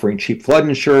be offering cheap flood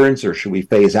insurance, or should we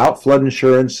phase out flood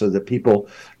insurance so that people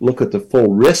look at the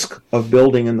full risk of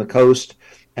building in the coast,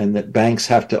 and that banks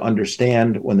have to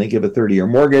understand when they give a 30-year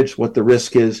mortgage what the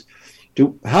risk is?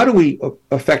 How do we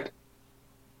affect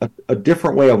a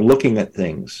different way of looking at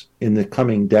things in the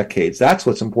coming decades? That's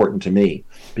what's important to me,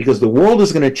 because the world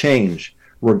is going to change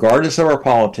regardless of our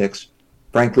politics,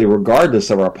 frankly, regardless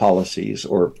of our policies,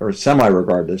 or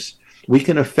semi-regardless. We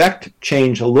can affect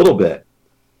change a little bit,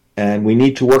 and we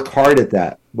need to work hard at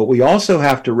that. But we also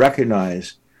have to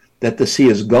recognize that the sea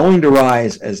is going to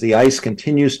rise as the ice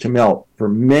continues to melt for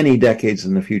many decades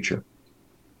in the future.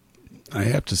 I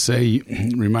have to say,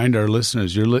 remind our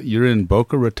listeners, you're in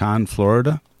Boca Raton,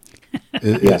 Florida.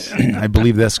 Yes. I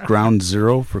believe that's ground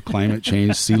zero for climate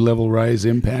change, sea level rise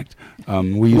impact.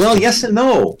 Yes and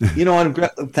no.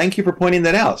 Thank you for pointing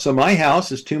that out. So my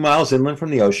house is 2 miles inland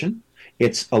from the ocean.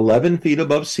 It's 11 feet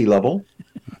above sea level.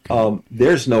 Okay.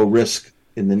 There's no risk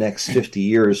in the next 50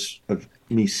 years of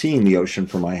me seeing the ocean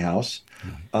from my house.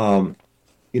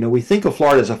 We think of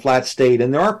Florida as a flat state,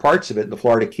 and there are parts of it, the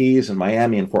Florida Keys and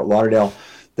Miami and Fort Lauderdale,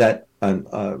 that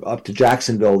up to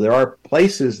Jacksonville, there are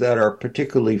places that are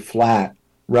particularly flat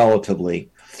relatively.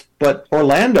 But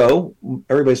Orlando,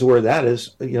 everybody's aware of that,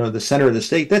 is the center of the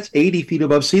state. That's 80 feet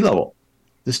above sea level.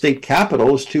 The state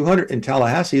capital is 200, in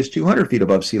Tallahassee is 200 feet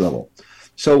above sea level.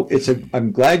 So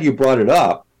I'm glad you brought it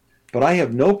up, but I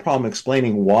have no problem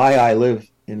explaining why I live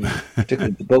in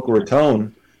particularly Boca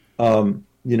Raton,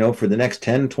 for the next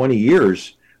 10, 20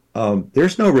 years.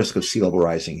 There's no risk of sea level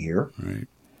rising here. Right.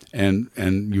 And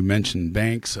you mentioned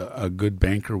banks. A good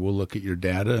banker will look at your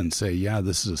data and say, yeah,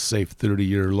 this is a safe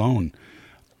 30-year loan.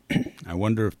 I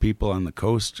wonder if people on the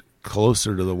coast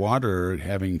closer to the water are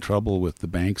having trouble with the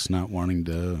banks not wanting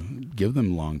to give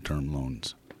them long-term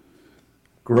loans.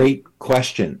 Great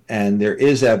question. And there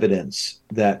is evidence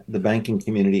that the banking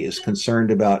community is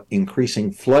concerned about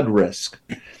increasing flood risk.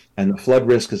 And the flood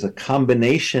risk is a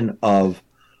combination of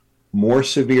more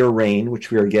severe rain,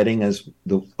 which we are getting as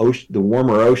the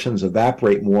warmer oceans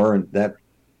evaporate more, and that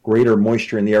greater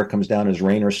moisture in the air comes down as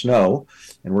rain or snow.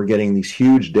 And we're getting these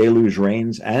huge deluge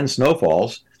rains and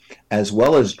snowfalls, as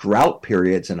well as drought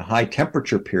periods and high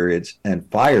temperature periods and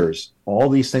fires. All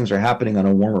these things are happening on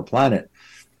a warmer planet.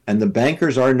 And the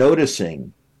bankers are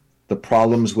noticing the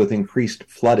problems with increased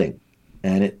flooding,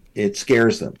 and it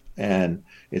scares them. And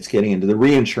it's getting into the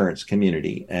reinsurance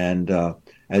community. And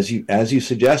as you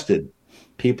suggested,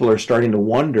 people are starting to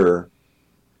wonder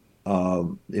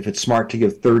if it's smart to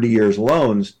give 30 years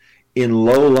loans in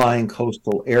low-lying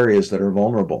coastal areas that are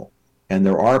vulnerable. And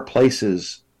there are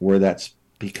places where that's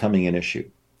becoming an issue.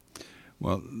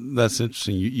 Well, that's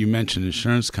interesting. You mentioned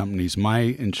insurance companies. My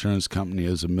insurance company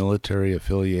is a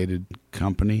military-affiliated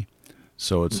company,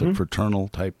 so it's a fraternal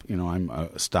type. I'm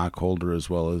a stockholder as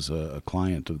well as a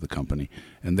client of the company,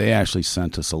 and they actually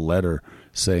sent us a letter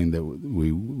saying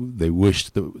that they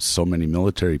wished that so many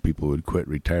military people would quit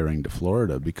retiring to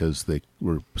Florida because they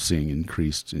were seeing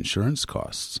increased insurance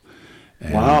costs.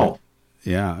 And wow.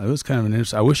 Yeah, it was kind of an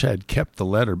interesting. I wish I had kept the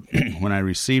letter. When I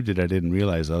received it, I didn't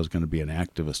realize I was going to be an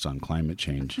activist on climate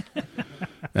change,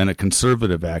 and a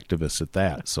conservative activist at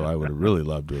that. So I would have really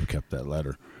loved to have kept that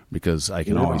letter, because I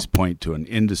can always point to an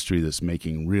industry that's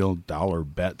making real dollar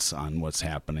bets on what's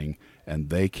happening,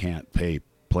 and they can't play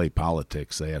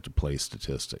politics. They have to play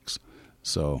statistics.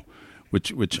 So,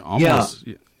 which almost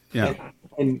yeah.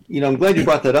 And I'm glad you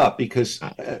brought that up, because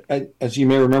as you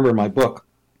may remember in my book,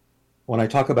 when I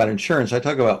talk about insurance, I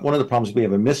talk about one of the problems we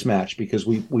have a mismatch, because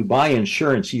we buy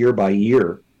insurance year by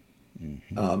year.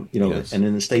 Yes. And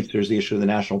in the States, there's the issue of the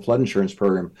National Flood Insurance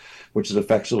Program, which is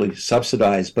effectively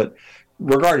subsidized. But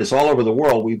regardless, all over the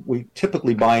world, we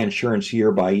typically buy insurance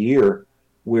year by year,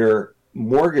 where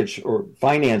mortgage or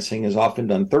financing is often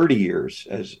done 30 years,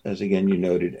 as again you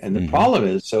noted. And the problem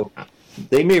is, so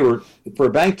they may, for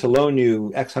a bank to loan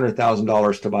you X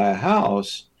 $100,000 to buy a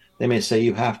house, they may say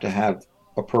you have to have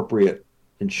appropriate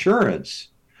insurance,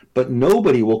 but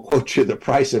nobody will quote you the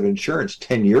price of insurance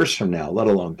 10 years from now, let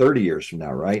alone 30 years from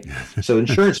now, right? So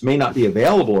insurance may not be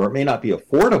available, or it may not be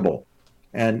affordable.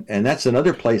 And that's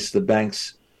another place the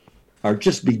banks are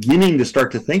just beginning to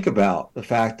start to think about the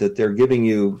fact that they're giving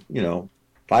you,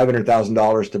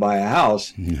 $500,000 to buy a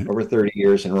house over 30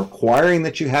 years and requiring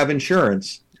that you have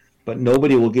insurance, but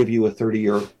nobody will give you a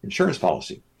 30-year insurance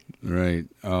policy. Right.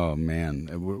 Oh man,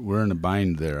 we're in a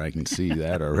bind there. I can see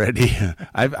that already.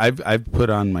 I've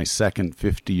put on my second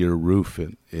 50-year roof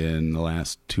in the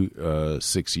last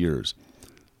 6 years.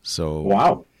 So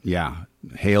Wow. Yeah,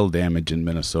 hail damage in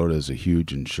Minnesota is a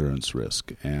huge insurance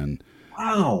risk, and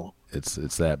wow, it's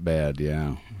that bad.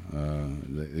 Yeah,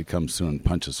 it comes through and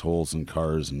punches holes in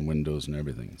cars and windows and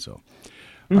everything. So,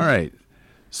 all right.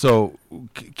 So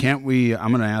can't we?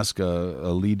 I'm going to ask a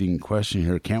leading question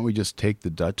here. Can't we just take the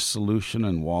Dutch solution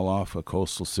and wall off a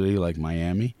coastal city like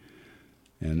Miami?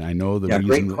 And I know the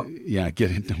reason.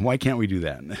 Why can't we do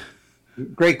that?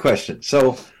 Great question.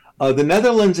 So the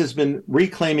Netherlands has been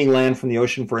reclaiming land from the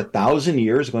ocean for 1,000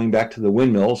 years, going back to the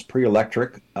windmills,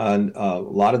 pre-electric. And a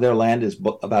lot of their land is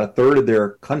about a third of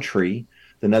their country.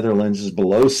 The Netherlands is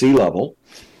below sea level.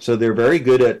 So they're very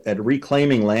good at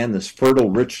reclaiming land, this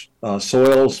fertile, rich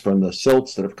soils from the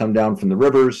silts that have come down from the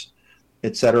rivers,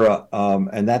 et cetera.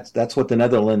 And that's what the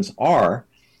Netherlands are.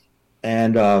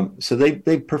 And so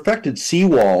they perfected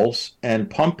seawalls and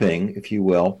pumping, if you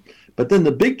will. But then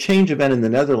the big change event in the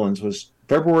Netherlands was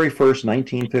February 1st,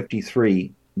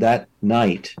 1953. That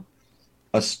night,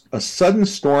 a sudden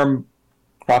storm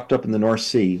cropped up in the North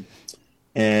Sea,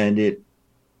 and it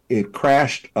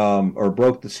crashed or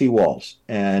broke the seawalls,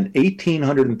 and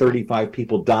 1,835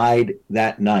 people died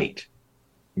that night,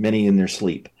 many in their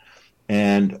sleep.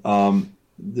 And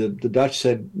the Dutch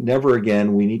said, never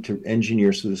again, we need to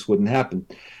engineer so this wouldn't happen.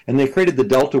 And they created the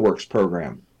Delta Works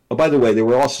program. Oh, by the way, there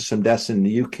were also some deaths in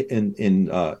the UK, in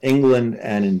England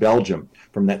and in Belgium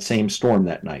from that same storm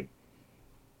that night.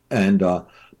 And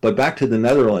but back to the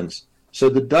Netherlands. So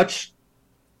the Dutch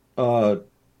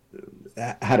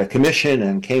had a commission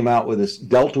and came out with this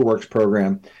Delta Works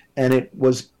program, and it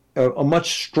was a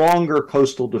much stronger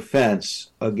coastal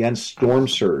defense against storm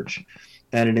surge.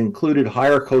 And it included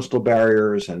higher coastal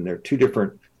barriers, and there are two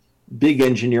different big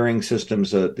engineering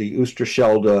systems, the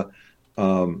Oosterschelde,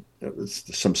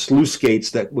 some sluice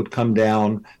gates that would come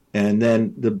down, and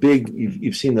then the big,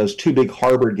 you've seen those two big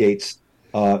harbor gates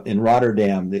in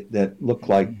Rotterdam that look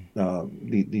like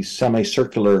these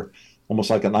semicircular, almost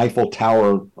like an Eiffel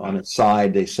Tower on its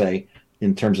side, they say,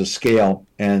 in terms of scale,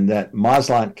 and that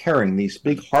Maasland Kering, these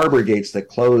big harbor gates that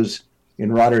close in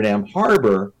Rotterdam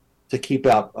Harbor to keep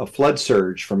out a flood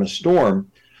surge from a storm.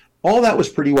 All that was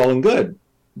pretty well and good.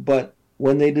 But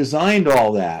when they designed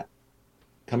all that,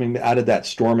 coming out of that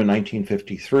storm in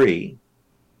 1953,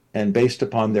 and based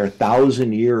upon their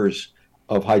 1,000 years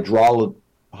of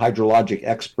hydrologic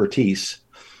expertise,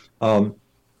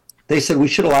 they said we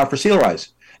should allow for sea level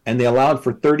rise. And they allowed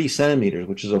for 30 centimeters,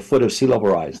 which is a foot of sea level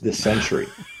rise this century.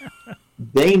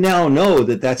 They now know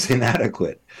that that's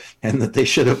inadequate, and that they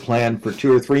should have planned for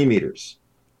 2 or 3 meters,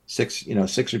 6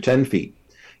 or 10 feet.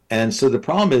 And so the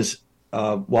problem is,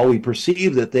 while we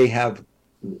perceive that they have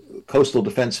coastal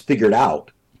defense figured out,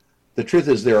 the truth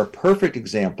is they're a perfect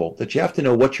example that you have to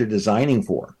know what you're designing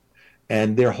for.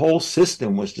 And their whole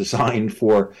system was designed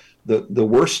for the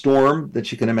worst storm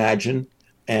that you can imagine,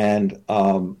 and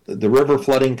the river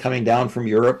flooding coming down from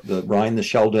Europe, the Rhine, the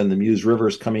Schelde, and the Meuse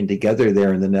rivers coming together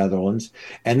there in the Netherlands,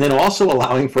 and then also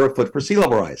allowing for a foot for sea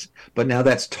level rise. But now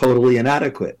that's totally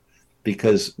inadequate,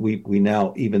 because we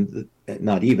now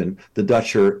the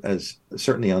Dutch are as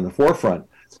certainly on the forefront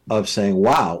of saying,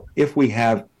 wow, if we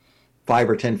have 5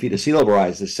 or 10 feet of sea level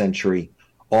rise this century,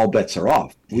 all bets are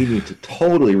off. We need to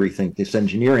totally rethink this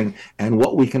engineering and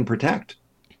what we can protect.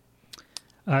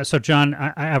 So, John,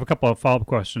 I have a couple of follow-up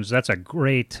questions. That's a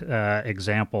great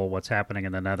example of what's happening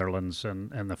in the Netherlands,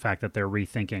 and the fact that they're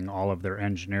rethinking all of their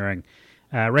engineering.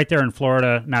 Right there in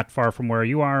Florida, not far from where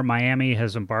you are, Miami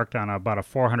has embarked on about a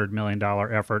 $400 million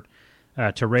effort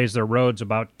to raise their roads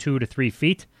about 2 to 3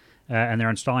 feet, and they're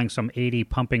installing some 80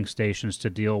 pumping stations to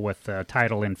deal with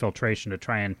tidal infiltration to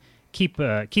try and keep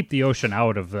the ocean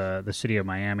out of the city of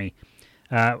Miami.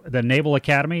 The Naval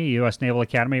Academy, U.S. Naval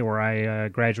Academy, where I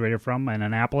graduated from in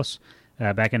Annapolis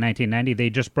back in 1990, they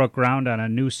just broke ground on a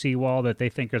new seawall that they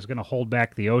think is going to hold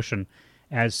back the ocean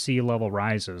as sea level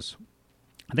rises.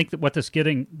 I think that what this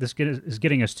is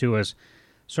getting us to is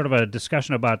sort of a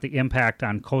discussion about the impact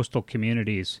on coastal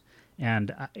communities,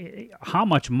 and how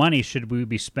much money should we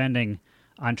be spending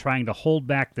on trying to hold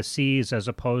back the seas, as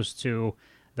opposed to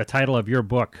the title of your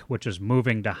book, which is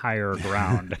Moving to Higher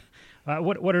Ground.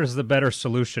 What is the better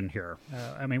solution here?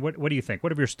 What do you think?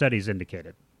 What have your studies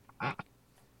indicated?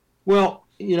 Well,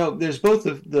 there's both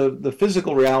the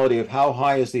physical reality of how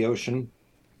high is the ocean,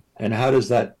 and how does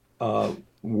that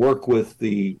work with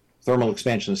the thermal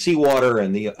expansion of seawater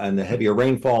and the heavier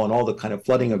rainfall and all the kind of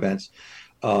flooding events.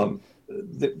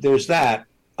 There's that.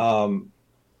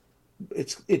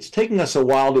 It's taking us a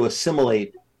while to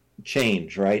assimilate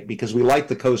change, right? Because we like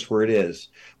the coast where it is.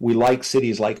 We like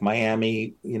cities like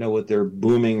Miami, with their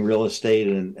booming real estate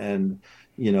and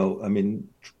I mean,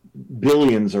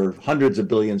 billions or hundreds of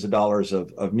billions of dollars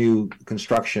of new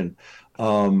construction.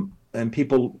 And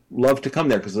people love to come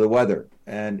there because of the weather.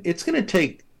 And it's going to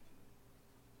take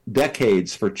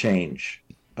decades for change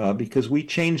because we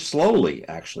change slowly,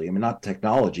 actually. I mean, not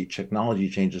technology. Technology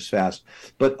changes fast.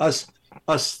 But us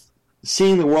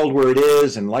seeing the world where it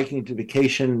is and liking to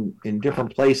vacation in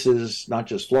different places, not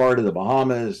just Florida, the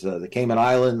Bahamas, the Cayman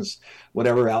Islands,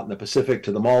 whatever, out in the Pacific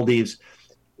to the Maldives,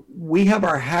 we have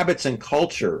our habits and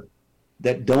culture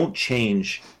that don't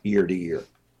change year to year,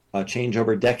 change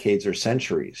over decades or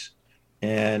centuries.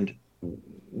 And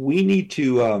we need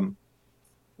to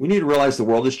realize the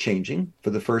world is changing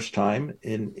for the first time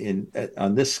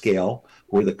on this scale,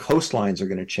 where the coastlines are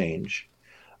going to change.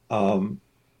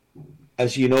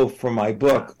 As you know from my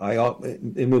book,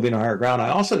 in Moving to Higher Ground, I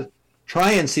also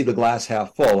try and see the glass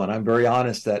half full. And I'm very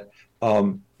honest that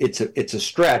it's a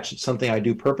stretch. It's something I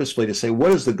do purposefully to say,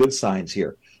 what is the good signs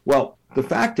here? Well, the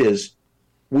fact is,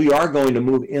 we are going to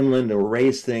move inland or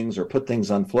raise things or put things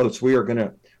on floats. We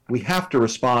have to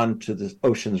respond to the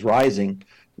oceans rising,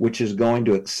 which is going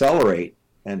to accelerate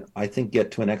and I think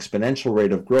get to an exponential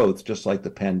rate of growth, just like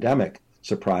the pandemic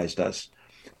surprised us.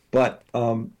 But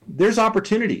there's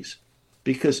opportunities.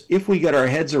 Because if we get our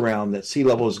heads around that sea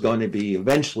level is going to be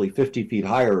eventually 50 feet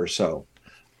higher or so,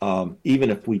 even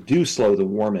if we do slow the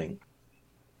warming,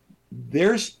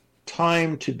 there's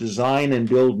time to design and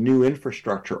build new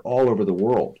infrastructure all over the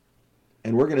world.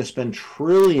 And we're going to spend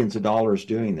trillions of dollars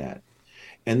doing that.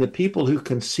 And the people who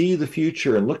can see the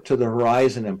future and look to the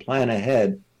horizon and plan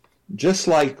ahead, just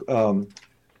like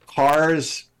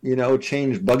cars,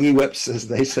 changed buggy whips, as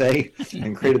they say,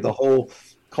 and created the whole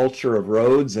culture of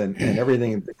roads and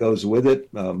everything that goes with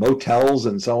it, motels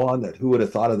and so on, that who would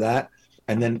have thought of that?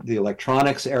 And then the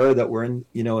electronics era that we're in,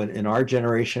 in our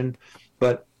generation.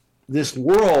 But this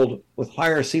world with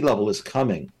higher sea level is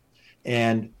coming.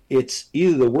 And it's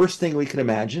either the worst thing we can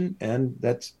imagine, and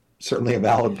that's certainly a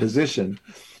valid position.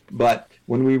 But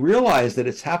when we realize that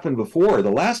it's happened before, the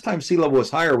last time sea level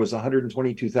was higher was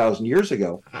 122,000 years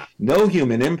ago. No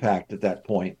human impact at that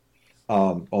point.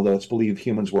 Although it's believed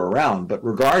humans were around. But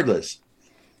regardless,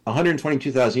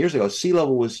 122,000 years ago, sea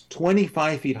level was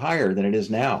 25 feet higher than it is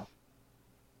now.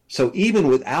 So even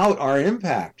without our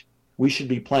impact, we should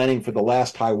be planning for the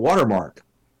last high water mark,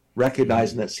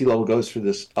 recognizing that sea level goes through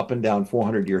this up and down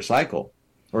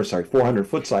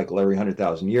 400-foot cycle every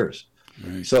 100,000 years.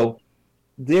 Right. So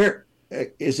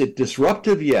is it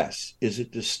disruptive? Yes. Is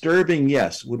it disturbing?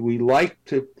 Yes. Would we like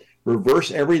to reverse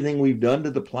everything we've done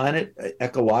to the planet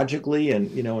ecologically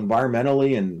and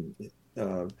environmentally and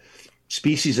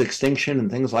species extinction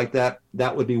and things like that?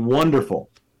 That would be wonderful.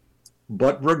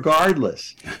 But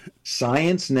regardless,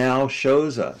 science now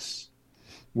shows us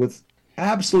with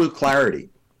absolute clarity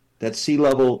that sea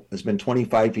level has been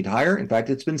 25 feet higher. In fact,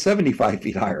 it's been 75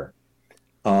 feet higher.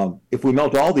 If we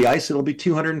melt all the ice, it'll be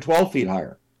 212 feet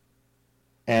higher.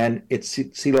 And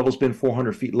sea level's been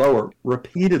 400 feet lower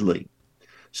repeatedly.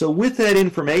 So with that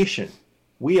information,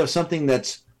 we have something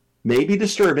that's maybe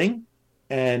disturbing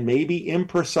and maybe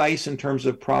imprecise in terms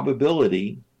of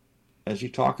probability, as you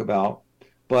talk about,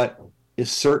 but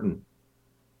is certain.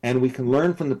 And we can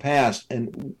learn from the past.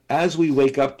 And as we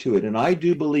wake up to it, and I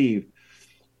do believe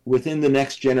within the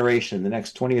next generation, the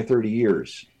next 20 or 30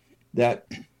 years, that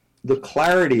the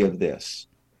clarity of this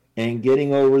and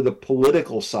getting over the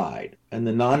political side and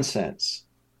the nonsense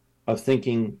of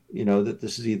thinking, that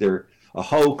this is either a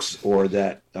hoax or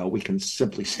that we can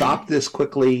simply stop this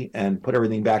quickly and put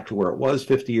everything back to where it was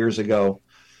 50 years ago,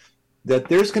 that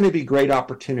there's going to be great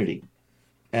opportunity.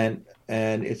 And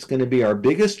it's going to be our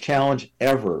biggest challenge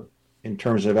ever in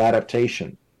terms of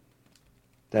adaptation.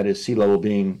 That is sea level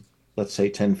being, let's say,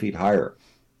 10 feet higher.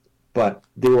 But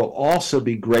there will also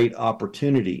be great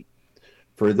opportunity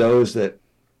for those that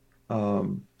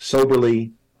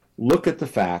soberly look at the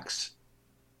facts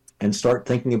and start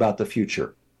thinking about the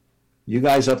future. You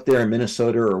guys up there in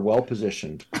Minnesota are well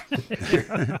positioned.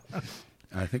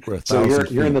 I think we're 1,000 so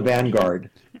feet. You're in the vanguard.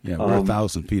 Yeah, we're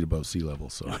 1,000 feet above sea level,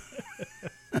 so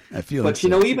I feel. But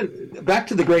even back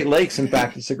to the Great Lakes. In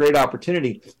fact, it's a great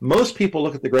opportunity. Most people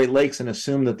look at the Great Lakes and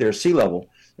assume that they're sea level.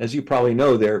 As you probably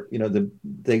know,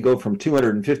 they go from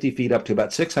 250 feet up to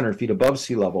about 600 feet above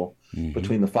sea level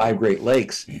between the 5 Great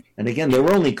Lakes. And again, they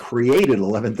were only created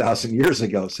 11,000 years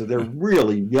ago, so they're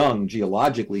really young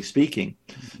geologically speaking.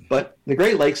 But the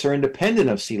Great Lakes are independent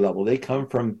of sea level. They come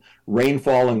from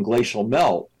rainfall and glacial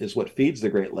melt is what feeds the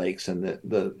Great Lakes and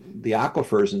the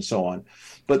aquifers and so on.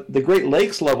 But the Great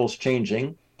Lakes level's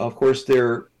changing. Of course,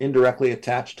 they're indirectly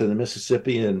attached to the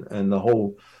Mississippi and the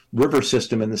whole river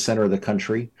system in the center of the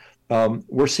country.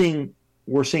 We're seeing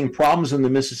problems in the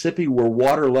Mississippi where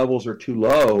water levels are too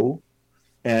low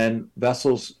and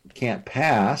vessels can't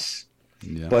pass.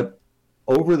 Yeah. But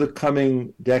over the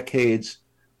coming decades,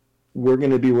 we're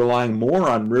going to be relying more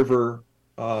on river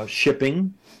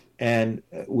shipping and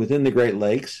within the Great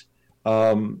Lakes,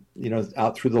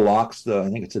 out through the locks. I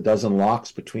think it's a dozen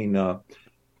locks between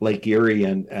Lake Erie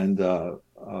and the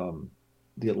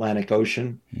Atlantic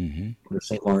Ocean, the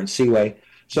St. Lawrence Seaway.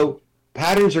 So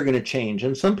patterns are going to change,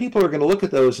 and some people are going to look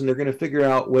at those and they're going to figure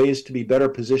out ways to be better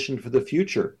positioned for the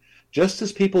future, just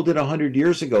as people did 100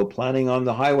 years ago, planning on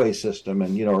the highway system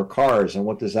and our cars and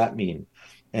what does that mean.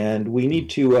 And we need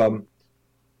to,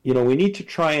 we need to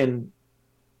try and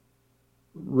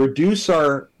reduce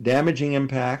our damaging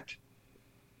impact,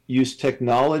 use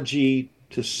technology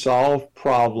to solve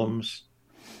problems,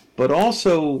 but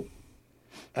also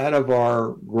out of our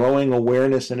growing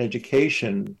awareness and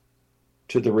education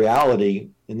to the reality,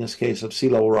 in this case of sea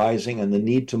level rising and the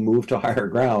need to move to higher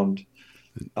ground,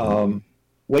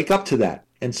 wake up to that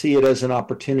and see it as an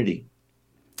opportunity.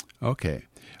 Okay.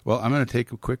 Well, I'm going to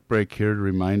take a quick break here to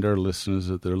remind our listeners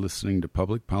that they're listening to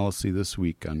Public Policy This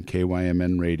Week on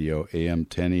KYMN Radio, AM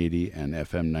 1080 and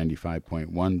FM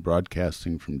 95.1,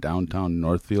 broadcasting from downtown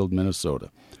Northfield, Minnesota.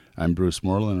 I'm Bruce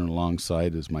Morlan, and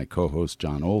alongside is my co-host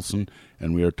John Olson,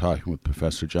 and we are talking with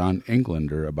Professor John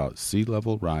Englander about sea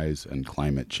level rise and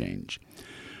climate change.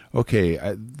 Okay,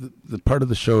 the part of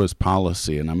the show is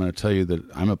policy, and I'm going to tell you that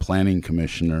I'm a planning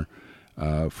commissioner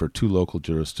for 2 local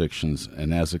jurisdictions,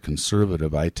 and as a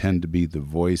conservative, I tend to be the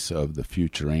voice of the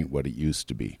future ain't what it used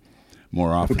to be,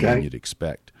 more often than you'd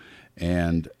expect.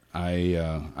 And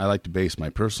I like to base my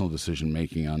personal decision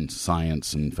making on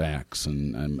science and facts,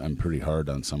 and I'm pretty hard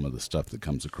on some of the stuff that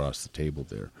comes across the table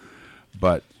there.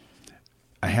 But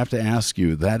I have to ask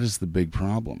you, that is the big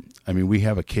problem. I mean, we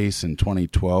have a case in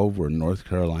 2012 where North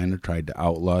Carolina tried to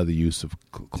outlaw the use of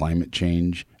climate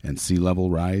change and sea level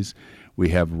rise. We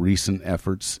have recent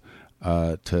efforts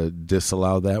to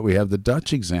disallow that. We have the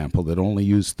Dutch example that only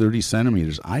used 30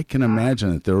 centimeters. I can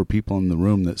imagine that there were people in the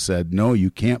room that said, no, you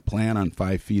can't plan on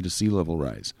 5 feet of sea level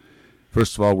rise.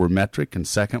 First of all, we're metric, and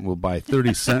second, we'll buy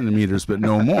 30 centimeters, but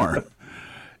no more.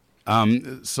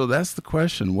 So that's the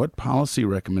question. What policy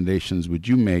recommendations would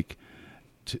you make?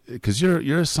 Because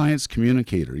you're a science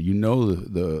communicator. You know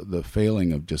the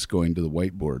failing of just going to the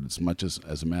whiteboard. As much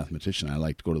as a mathematician, I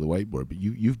like to go to the whiteboard. But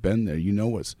you've been there. You know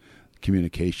what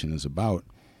communication is about.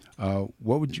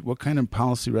 What kind of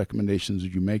policy recommendations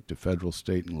would you make to federal,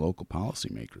 state, and local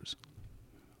policymakers?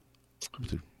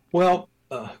 Well,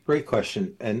 great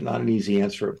question, and not an easy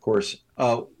answer, of course.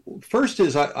 First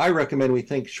is I recommend we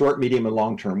think short, medium, and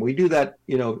long term. We do that,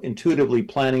 intuitively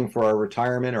planning for our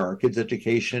retirement or our kids'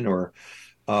 education or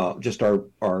just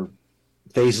our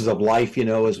phases of life,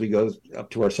 as we go up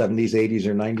to our 70s, 80s,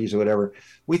 or 90s or whatever.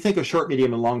 We think of short,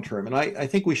 medium, and long term. And I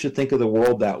think we should think of the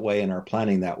world that way and our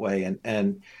planning that way.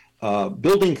 And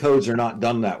building codes are not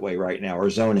done that way right now, or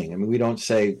zoning. I mean, we don't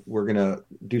say we're going to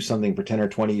do something for 10 or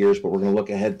 20 years, but we're going to look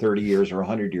ahead 30 years or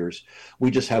 100 years.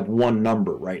 We just have one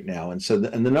number right now. And so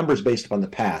the number is based upon the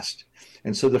past.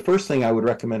 And so the first thing I would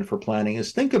recommend for planning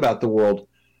is think about the world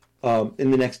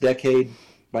in the next decade,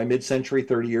 by mid-century,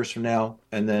 30 years from now,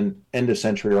 and then end of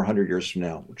century or 100 years from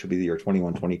now, which would be the year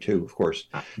 2122, of course.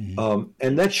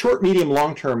 And that short, medium,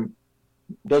 long term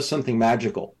does something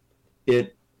magical.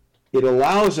 It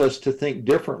allows us to think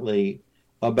differently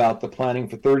about the planning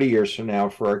for 30 years from now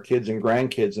for our kids and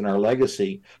grandkids and our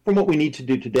legacy from what we need to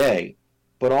do today,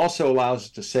 but also allows us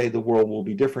to say the world will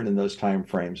be different in those time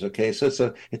frames. Okay,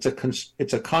 so it's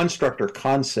a construct or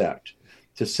concept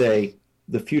to say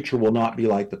the future will not be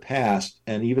like the past,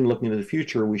 and even looking into the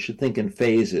future, we should think in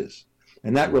phases,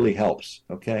 and that really helps.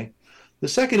 Okay, the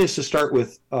second is to start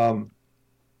with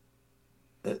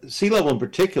sea level in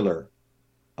particular.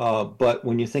 But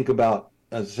when you think about,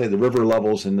 as I say, the river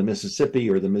levels in the Mississippi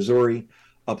or the Missouri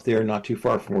up there, not too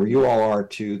far from where you all are,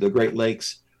 to the Great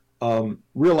Lakes,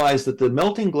 realize that the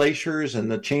melting glaciers and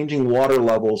the changing water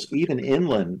levels, even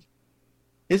inland,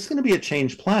 it's going to be a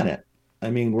changed planet. I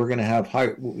mean, we're going to have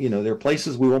there are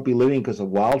places we won't be living because of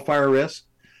wildfire risk.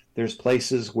 There's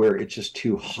places where it's just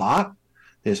too hot.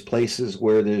 There's places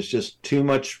where there's just too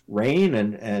much rain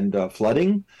and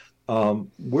flooding.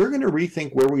 We're going to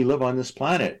rethink where we live on this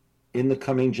planet in the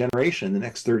coming generation, the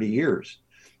next 30 years.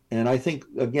 And I think,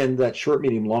 again, that short,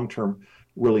 medium, long term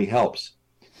really helps.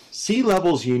 Sea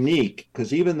level's unique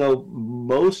because even though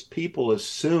most people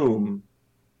assume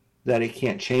that it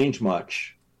can't change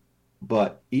much,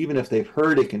 but even if they've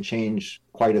heard it can change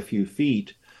quite a few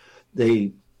feet,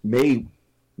 they may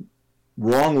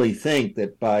wrongly think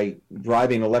that by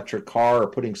driving an electric car or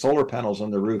putting solar panels on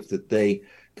the roof that they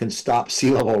can stop sea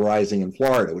level rising in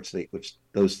Florida, which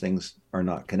those things are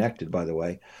not connected, by the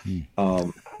way. In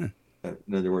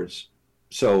other words,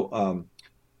 so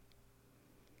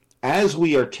as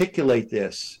we articulate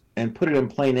this and put it in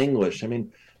plain English, I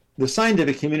mean, the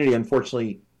scientific community,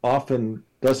 unfortunately, often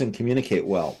doesn't communicate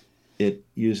well. It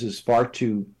uses far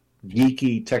too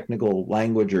geeky technical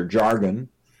language or jargon,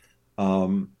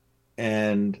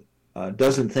 and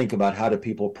doesn't think about how do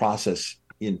people process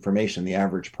information, the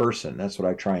average person. That's what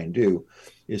I try and do,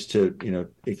 is to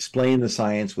explain the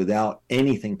science without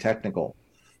anything technical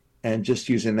and just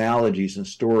use analogies and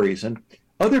stories. And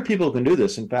other people can do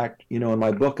this. In fact, in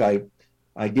my book,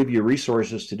 I give you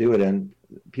resources to do it, and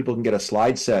people can get a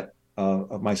slide set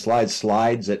of my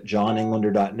slides at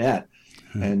johnenglander.net.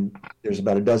 And there's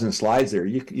about a dozen slides there.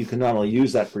 You can not only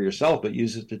use that for yourself, but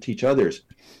use it to teach others.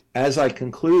 As I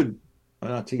conclude,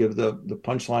 not to give the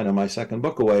punchline on my second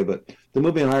book away, but the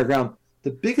Moving on Higher Ground,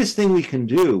 the biggest thing we can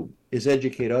do is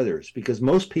educate others, because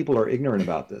most people are ignorant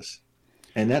about this.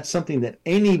 And that's something that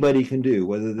anybody can do,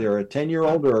 whether they're a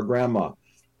 10-year-old or a grandma,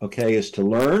 okay, is to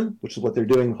learn, which is what they're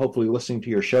doing, hopefully listening to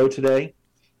your show today.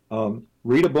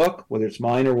 Read a book, whether it's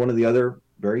mine or one of the other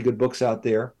very good books out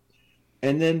there,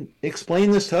 and then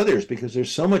explain this to others, because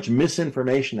there's so much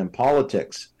misinformation in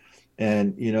politics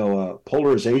and,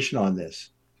 polarization on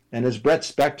this. And as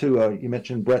back to, you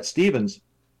mentioned Bret Stephens,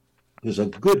 who's a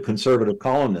good conservative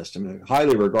columnist, I mean,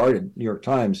 highly regarded, New York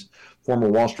Times, former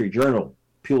Wall Street Journal,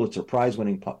 Pulitzer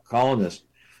Prize-winning columnist.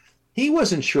 He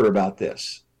wasn't sure about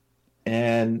this.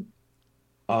 And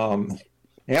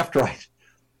after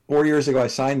 4 years ago, I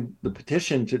signed the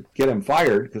petition to get him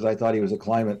fired because I thought he was a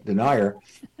climate denier.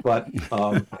 But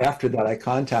after that, I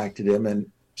contacted him and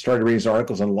started reading his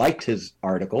articles and liked his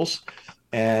articles.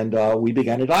 And we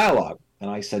began a dialogue. And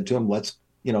I said to him, let's,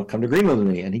 come to Greenland with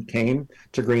me. And he came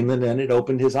to Greenland, and it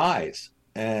opened his eyes.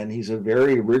 And he's a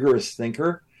very rigorous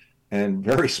thinker and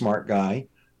very smart guy.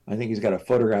 I think he's got a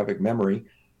photographic memory.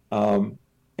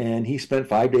 And he spent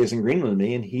 5 days in Greenland with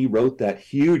me, and he wrote that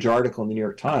huge article in the New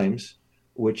York Times,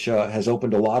 which has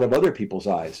opened a lot of other people's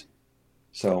eyes.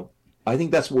 So I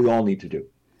think that's what we all need to do.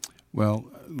 Well,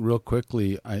 real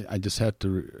quickly, I just have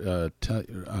to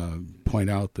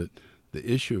point out that the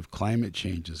issue of climate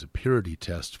change is a purity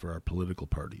test for our political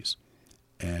parties.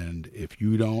 And if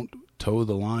you don't toe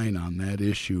the line on that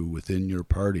issue within your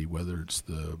party, whether it's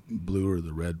the blue or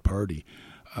the red party,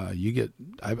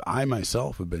 I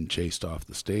myself have been chased off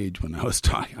the stage when I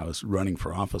was running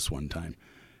for office one time.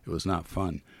 It was not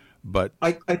fun. But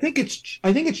I think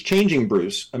it's changing,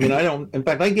 Bruce. I mean, in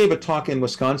fact, I gave a talk in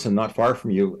Wisconsin, not far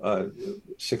from you,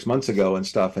 6 months ago and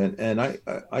stuff. And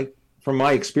I from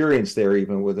my experience there,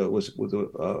 even with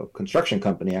a construction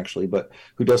company actually, but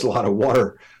who does a lot of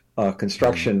water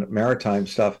construction, maritime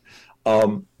stuff.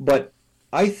 But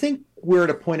I think we're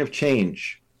at a point of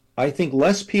change. I think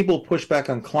less people push back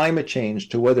on climate change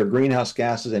to whether greenhouse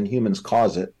gases and humans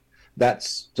cause it. That's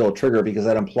still a trigger, because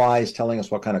that implies telling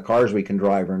us what kind of cars we can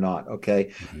drive or not, okay?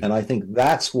 Mm-hmm. And I think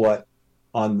that's what,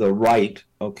 on the right,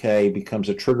 okay, becomes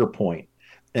a trigger point.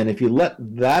 And if you let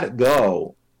that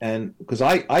go, and because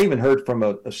I even heard from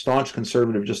a staunch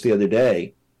conservative just the other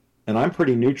day, and I'm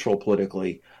pretty neutral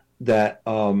politically, that,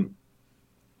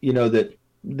 that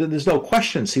there's no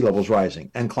question sea level's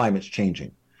rising and climate's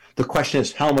changing. The question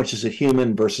is, how much is it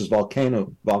human versus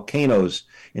volcanoes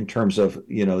in terms of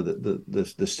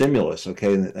the stimulus,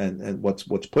 okay, and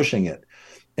what's pushing it.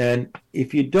 And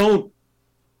if you don't,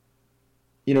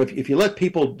 if you let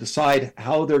people decide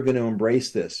how they're going to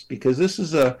embrace this, because this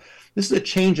is a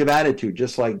change of attitude,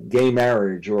 just like gay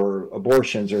marriage or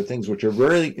abortions or things which are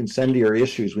very incendiary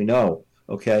issues, we know,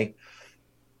 okay.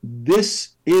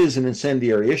 This is an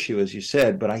incendiary issue, as you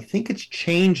said, but I think it's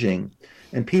changing.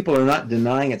 And people are not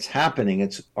denying it's happening.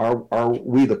 It's are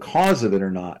we the cause of it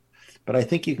or not? But I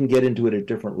think you can get into it at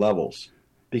different levels,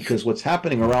 because what's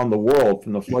happening around the world,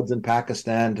 from the floods in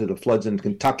Pakistan to the floods in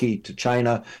Kentucky to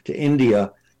China to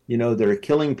India, they're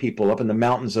killing people up in the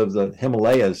mountains of the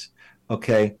Himalayas.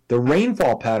 Okay, the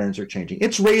rainfall patterns are changing.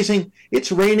 It's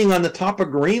raining on the top of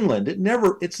Greenland.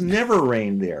 It's never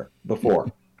rained there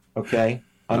before. Okay,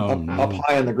 up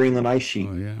high on the Greenland ice sheet.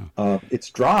 Oh, yeah. It's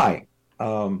dry.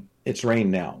 It's rain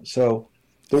now. So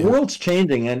the world's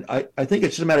changing, and I think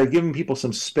it's just a matter of giving people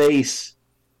some space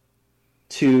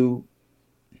to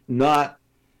not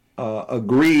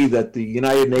agree that the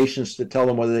United Nations to tell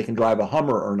them whether they can drive a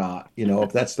Hummer or not,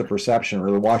 if that's the perception, or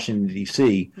the Washington,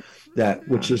 D.C.,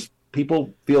 which is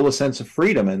people feel a sense of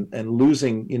freedom and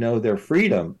losing, their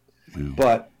freedom. Yeah.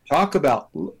 But talk about,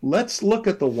 let's look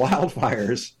at the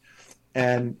wildfires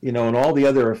and, and all the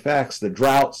other effects, the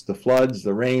droughts, the floods,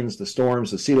 the rains, the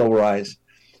storms, the sea level rise.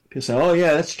 People say, oh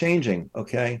yeah, that's changing.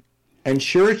 Okay. And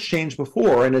sure, it's changed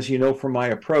before. And as you know from my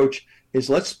approach, is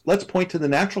let's point to the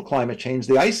natural climate change,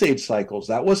 the ice age cycles.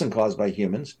 That wasn't caused by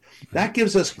humans. That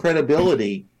gives us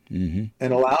credibility and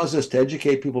allows us to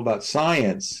educate people about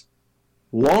science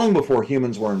long before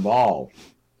humans were involved,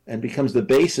 and becomes the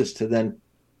basis to then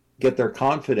get their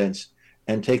confidence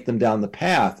and take them down the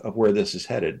path of where this is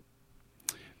headed.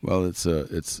 Well,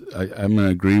 I'm going to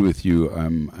agree with you.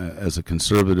 As a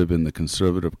conservative in the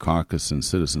Conservative Caucus and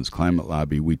Citizens Climate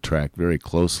Lobby, we track very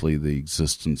closely the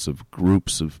existence of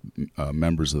groups of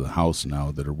members of the House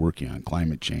now that are working on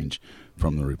climate change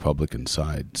from the Republican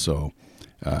side. So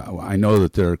I know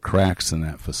that there are cracks in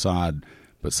that facade,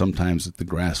 but sometimes at the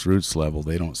grassroots level,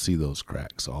 they don't see those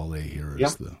cracks. All they hear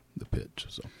is the pitch.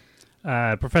 So.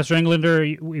 Professor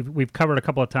Englander, we've covered a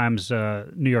couple of times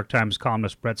New York Times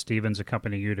columnist Bret Stephens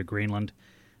accompanying you to Greenland.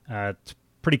 It's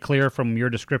pretty clear from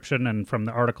your description and from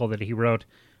the article that he wrote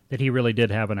that he really did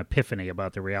have an epiphany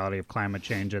about the reality of climate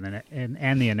change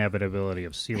and the inevitability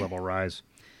of sea level rise.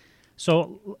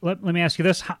 So let me ask you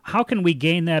this. How can we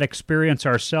gain that experience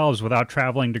ourselves without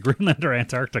traveling to Greenland or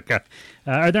Antarctica?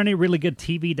 Are there any really good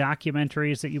TV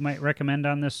documentaries that you might recommend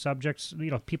on this subject?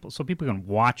 People can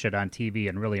watch it on TV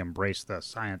and really embrace the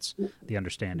science, the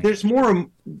understanding. There's more.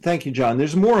 Thank you, John.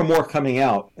 There's more and more coming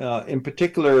out. In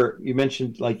particular, you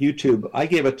mentioned like YouTube. I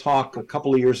gave a talk a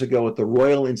couple of years ago at the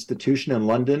Royal Institution in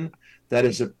London. That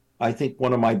is I think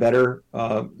one of my better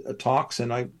talks,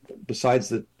 and besides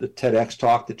the TEDx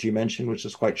talk that you mentioned, which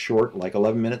is quite short, like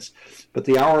 11 minutes, but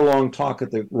the hour-long talk at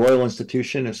the Royal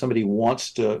Institution, if somebody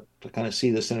wants to kind of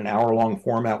see this in an hour-long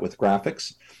format with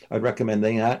graphics, I'd recommend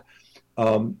that.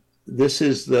 This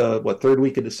is the third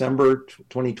week of December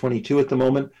 2022 at the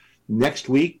moment. Next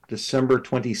week, December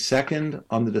 22nd,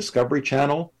 on the Discovery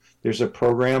Channel, there's a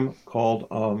program called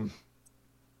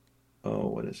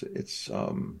what is it? It's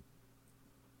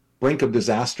Brink of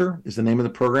Disaster is the name of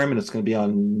the program, and it's going to be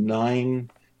on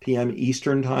 9 p.m.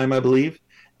 Eastern time, I believe.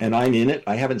 And I'm in it.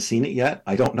 I haven't seen it yet.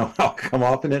 I don't know how I'll come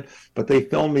off in it, but they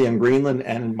filmed me in Greenland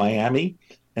and in Miami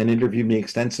and interviewed me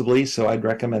extensively. So I'd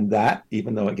recommend that,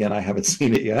 even though, again, I haven't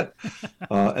seen it yet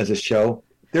as a show.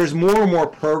 There's more and more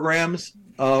programs.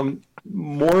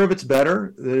 More of it's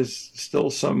better. There's still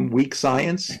some weak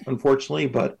science, unfortunately,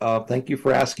 but thank you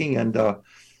for asking.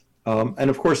 And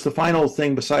of course, the final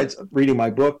thing, besides reading my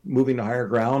book, Moving to Higher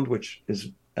Ground, which is,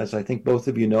 as I think both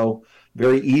of you know,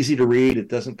 very easy to read. It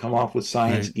doesn't come off with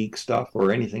science geek stuff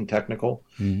or anything technical.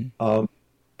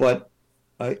 But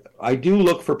I do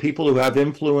look for people who have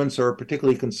influence or are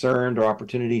particularly concerned or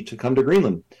opportunity to come to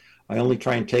Greenland. I only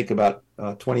try and take about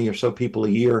 20 or so people a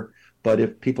year. But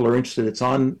if people are interested, it's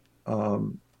on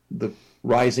the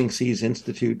Rising Seas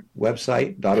Institute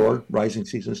website, .org,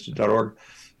 risingseasinstitute.org.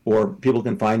 Or people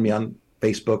can find me on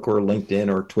Facebook or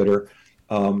LinkedIn or Twitter.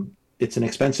 It's an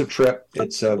expensive trip.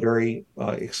 It's very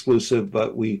exclusive,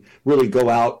 but we really go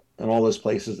out in all those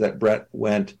places that Bret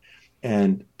went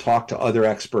and talk to other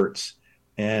experts.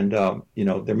 And,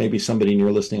 there may be somebody in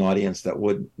your listening audience that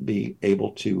would be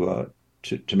able to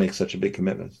make such a big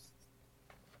commitment.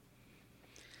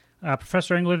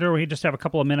 Professor Englander, we just have a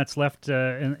couple of minutes left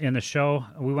in the show.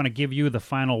 We want to give you the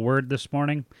final word this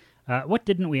morning. What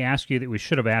didn't we ask you that we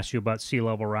should have asked you about sea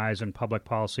level rise and public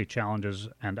policy challenges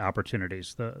and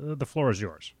opportunities? The floor is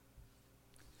yours.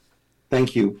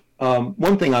 Thank you.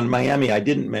 One thing on Miami I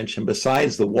didn't mention,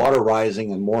 besides the water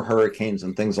rising and more hurricanes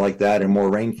and things like that and more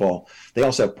rainfall, they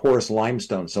also have porous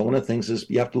limestone. So one of the things is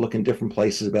you have to look in different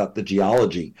places about the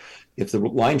geology. If the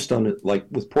limestone, like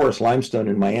with porous limestone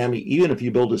in Miami, even if you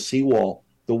build a seawall,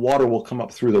 the water will come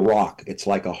up through the rock. It's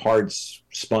like a hard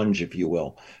sponge, if you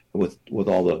will, with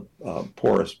all the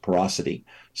porosity.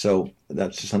 So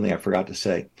that's just something I forgot to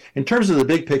say. In terms of the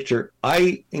big picture,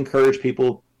 I encourage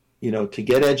people, to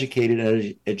get educated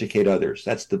and educate others.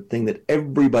 That's the thing that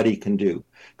everybody can do,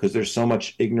 because there's so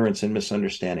much ignorance and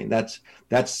misunderstanding.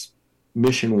 That's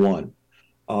mission one.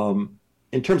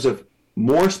 In terms of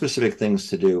more specific things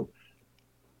to do,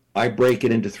 I break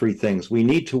it into three things. We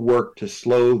need to work to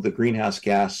slow the greenhouse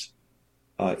gas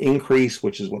increase,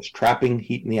 which is what's trapping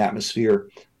heat in the atmosphere,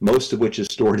 most of which is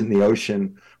stored in the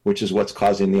ocean, which is what's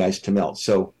causing the ice to melt.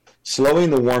 So slowing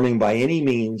the warming by any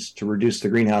means to reduce the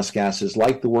greenhouse gases,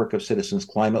 like the work of Citizens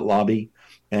Climate Lobby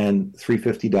and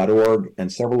 350.org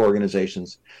and several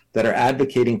organizations that are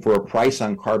advocating for a price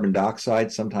on carbon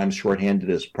dioxide, sometimes shorthanded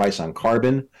as price on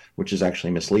carbon, which is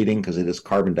actually misleading because it is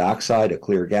carbon dioxide, a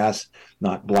clear gas,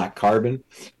 not black carbon.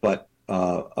 But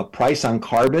a price on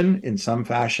carbon in some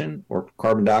fashion, or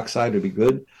carbon dioxide would be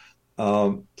good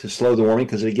to slow the warming,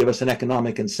 because it give us an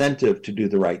economic incentive to do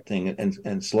the right thing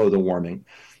and slow the warming.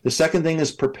 The second thing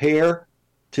is prepare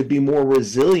to be more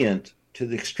resilient to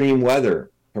the extreme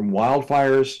weather, from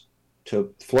wildfires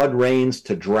to flood rains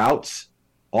to droughts.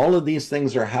 All of these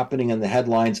things are happening in the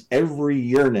headlines every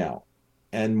year now,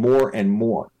 and more and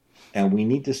more. And we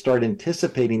need to start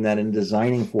anticipating that and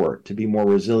designing for it to be more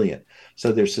resilient.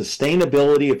 So there's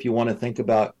sustainability, if you want to think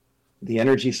about the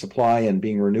energy supply and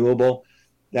being renewable.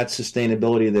 That's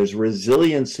sustainability. There's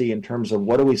resiliency in terms of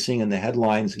what are we seeing in the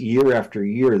headlines year after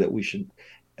year that we should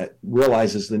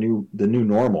realize is the new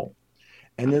normal.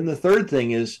 And then the third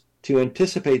thing is to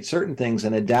anticipate certain things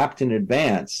and adapt in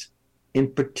advance,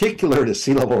 in particular to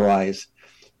sea level rise,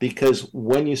 because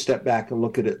when you step back and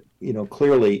look at it,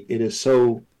 clearly it is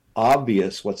so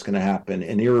obvious what's going to happen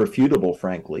and irrefutable,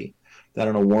 frankly, that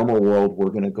in a warmer world, we're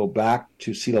going to go back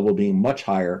to sea level being much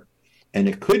higher, and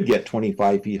it could get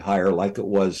 25 feet higher like it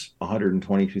was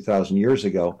 122,000 years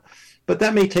ago. But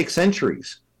that may take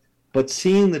centuries. But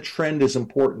seeing the trend is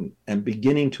important and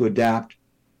beginning to adapt.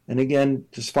 And again,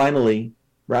 just finally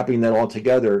wrapping that all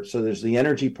together. So there's the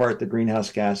energy part, the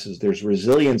greenhouse gases, there's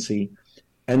resiliency,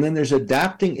 and then there's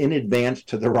adapting in advance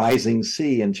to the rising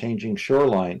sea and changing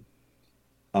shoreline.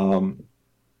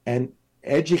 And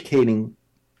educating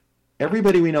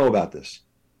everybody we know about this.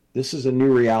 This is a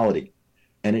new reality,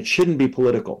 and it shouldn't be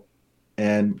political.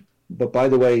 But by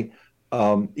the way,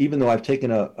 even though I've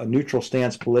taken a neutral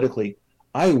stance politically,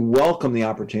 I welcome the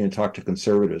opportunity to talk to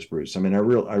conservatives, Bruce. I mean,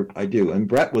 I do. And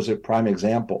Brett was a prime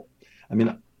example. I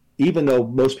mean, even though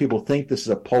most people think this is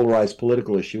a polarized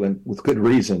political issue, and with good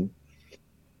reason,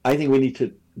 I think we need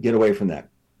to get away from that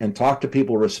and talk to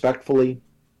people respectfully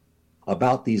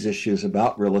about these issues,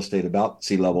 about real estate, about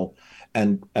sea level.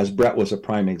 And as Brett was a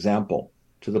prime example,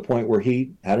 to the point where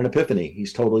he had an epiphany.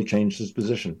 He's totally changed his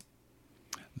position.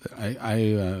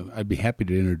 I'd be happy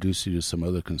to introduce you to some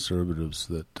other conservatives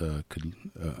that could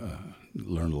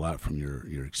learn a lot from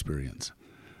your experience.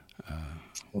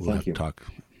 Well, thank you. Talk.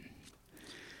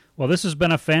 Well, this has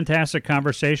been a fantastic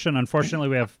conversation. Unfortunately,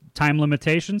 we have time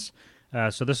limitations,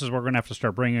 so this is where we're going to have to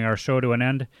start bringing our show to an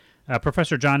end.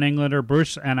 Professor John Englander,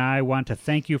 Bruce, and I want to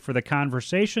thank you for the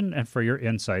conversation and for your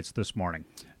insights this morning.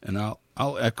 And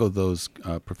I'll echo those,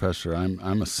 Professor.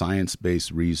 I'm a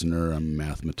science-based reasoner. I'm a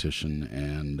mathematician,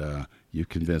 and you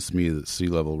convinced me that sea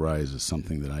level rise is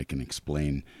something that I can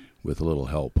explain with a little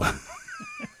help.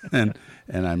 and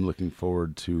I'm looking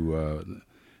forward to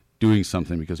doing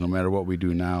something, because no matter what we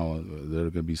do now, there are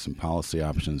going to be some policy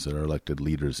options that our elected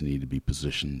leaders need to be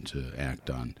positioned to act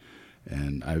on.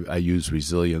 And I use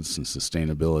resilience and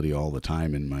sustainability all the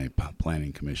time in my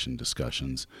planning commission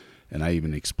discussions, and I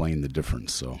even explain the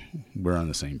difference. So we're on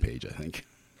the same page, I think.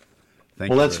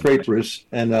 Well, that's great, Bruce.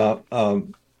 And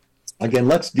again,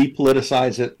 let's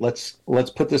depoliticize it. Let's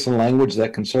put this in language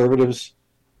that conservatives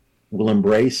will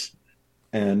embrace.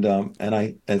 And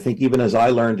I think even as I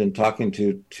learned in talking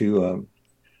to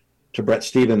Brett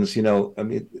Stevens, I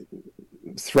mean,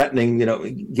 threatening,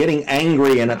 getting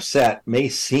angry and upset may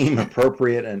seem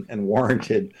appropriate and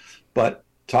warranted, but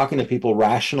talking to people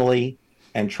rationally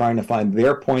and trying to find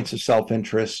their points of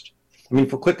self-interest. I mean,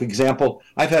 for a quick example,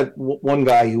 I've had one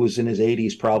guy who was in his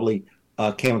 80s probably came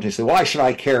up to me and said, why should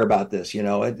I care about this?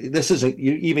 This isn't,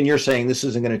 even you're saying this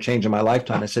isn't going to change in my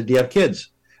lifetime. I said, do you have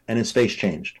kids? And his face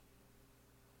changed.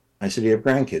 I said, do you have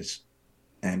grandkids?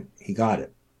 And he got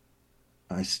it.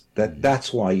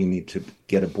 That's why you need to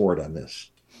get aboard on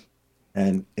this.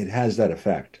 And it has that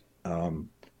effect.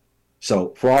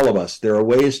 So for all of us, there are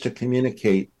ways to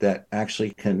communicate that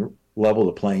actually can level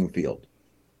the playing field.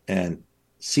 And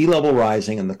sea level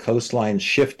rising and the coastline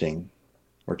shifting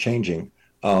or changing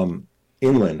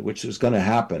inland, which is going to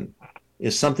happen,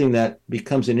 is something that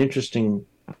becomes an interesting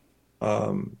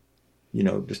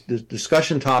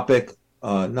discussion topic,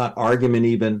 not argument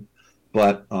even,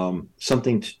 but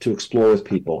something to explore with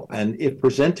people. And if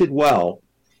presented well,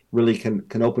 really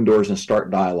can open doors and start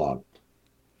dialogue.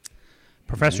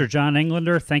 Professor John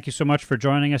Englander, thank you so much for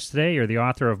joining us today. You're the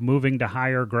author of Moving to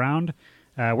Higher Ground.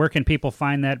 Where can people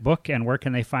find that book, and where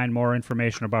can they find more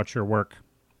information about your work?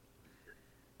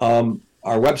 Our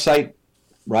website,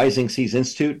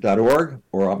 risingseasinstitute.org,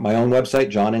 or my own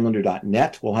website,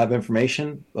 johnenglander.net, will have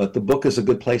information. But the book is a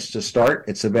good place to start.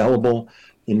 It's available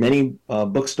in many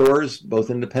bookstores, both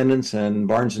independents and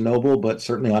Barnes & Noble, but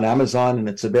certainly on Amazon, and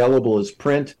it's available as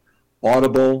print,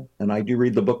 Audible, and I do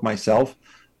read the book myself,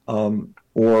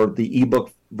 or the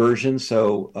ebook version.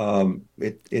 So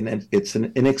it's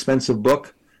an inexpensive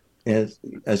book. As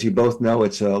you both know,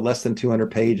 it's less than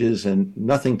 200 pages and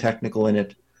nothing technical in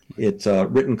it. It's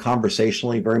written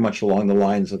conversationally, very much along the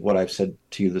lines of what I've said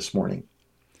to you this morning.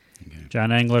 Okay.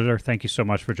 John Englander, thank you so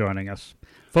much for joining us.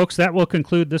 Folks, that will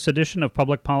conclude this edition of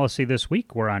Public Policy This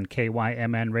Week. We're on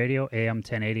KYMN Radio, AM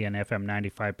 1080 and FM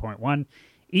 95.1,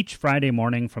 each Friday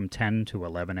morning from 10 to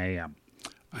 11 a.m.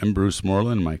 I'm Bruce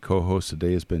Morlan. My co-host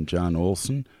today has been John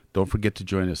Olson. Don't forget to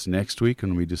join us next week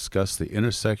when we discuss the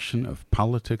intersection of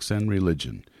politics and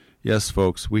religion. Yes,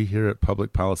 folks, we here at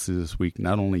Public Policy This Week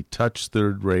not only touch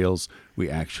third rails, we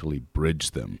actually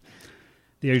bridge them.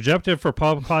 The objective for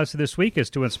Public Policy This Week is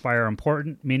to inspire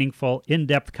important, meaningful,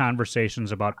 in-depth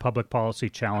conversations about public policy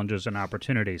challenges and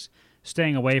opportunities,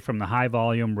 staying away from the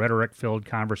high-volume, rhetoric-filled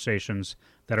conversations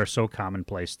that are so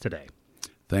commonplace today.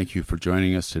 Thank you for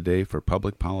joining us today for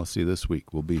Public Policy This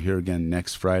Week. We'll be here again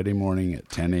next Friday morning at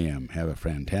 10 a.m. Have a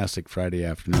fantastic Friday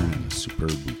afternoon and a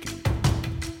superb weekend.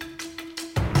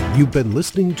 You've been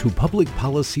listening to Public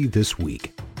Policy This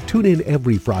Week. Tune in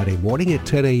every Friday morning at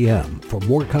 10 a.m. for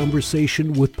more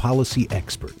conversation with policy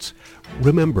experts.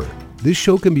 Remember, this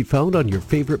show can be found on your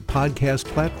favorite podcast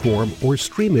platform or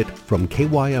stream it from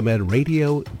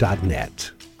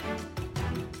kymnradio.net.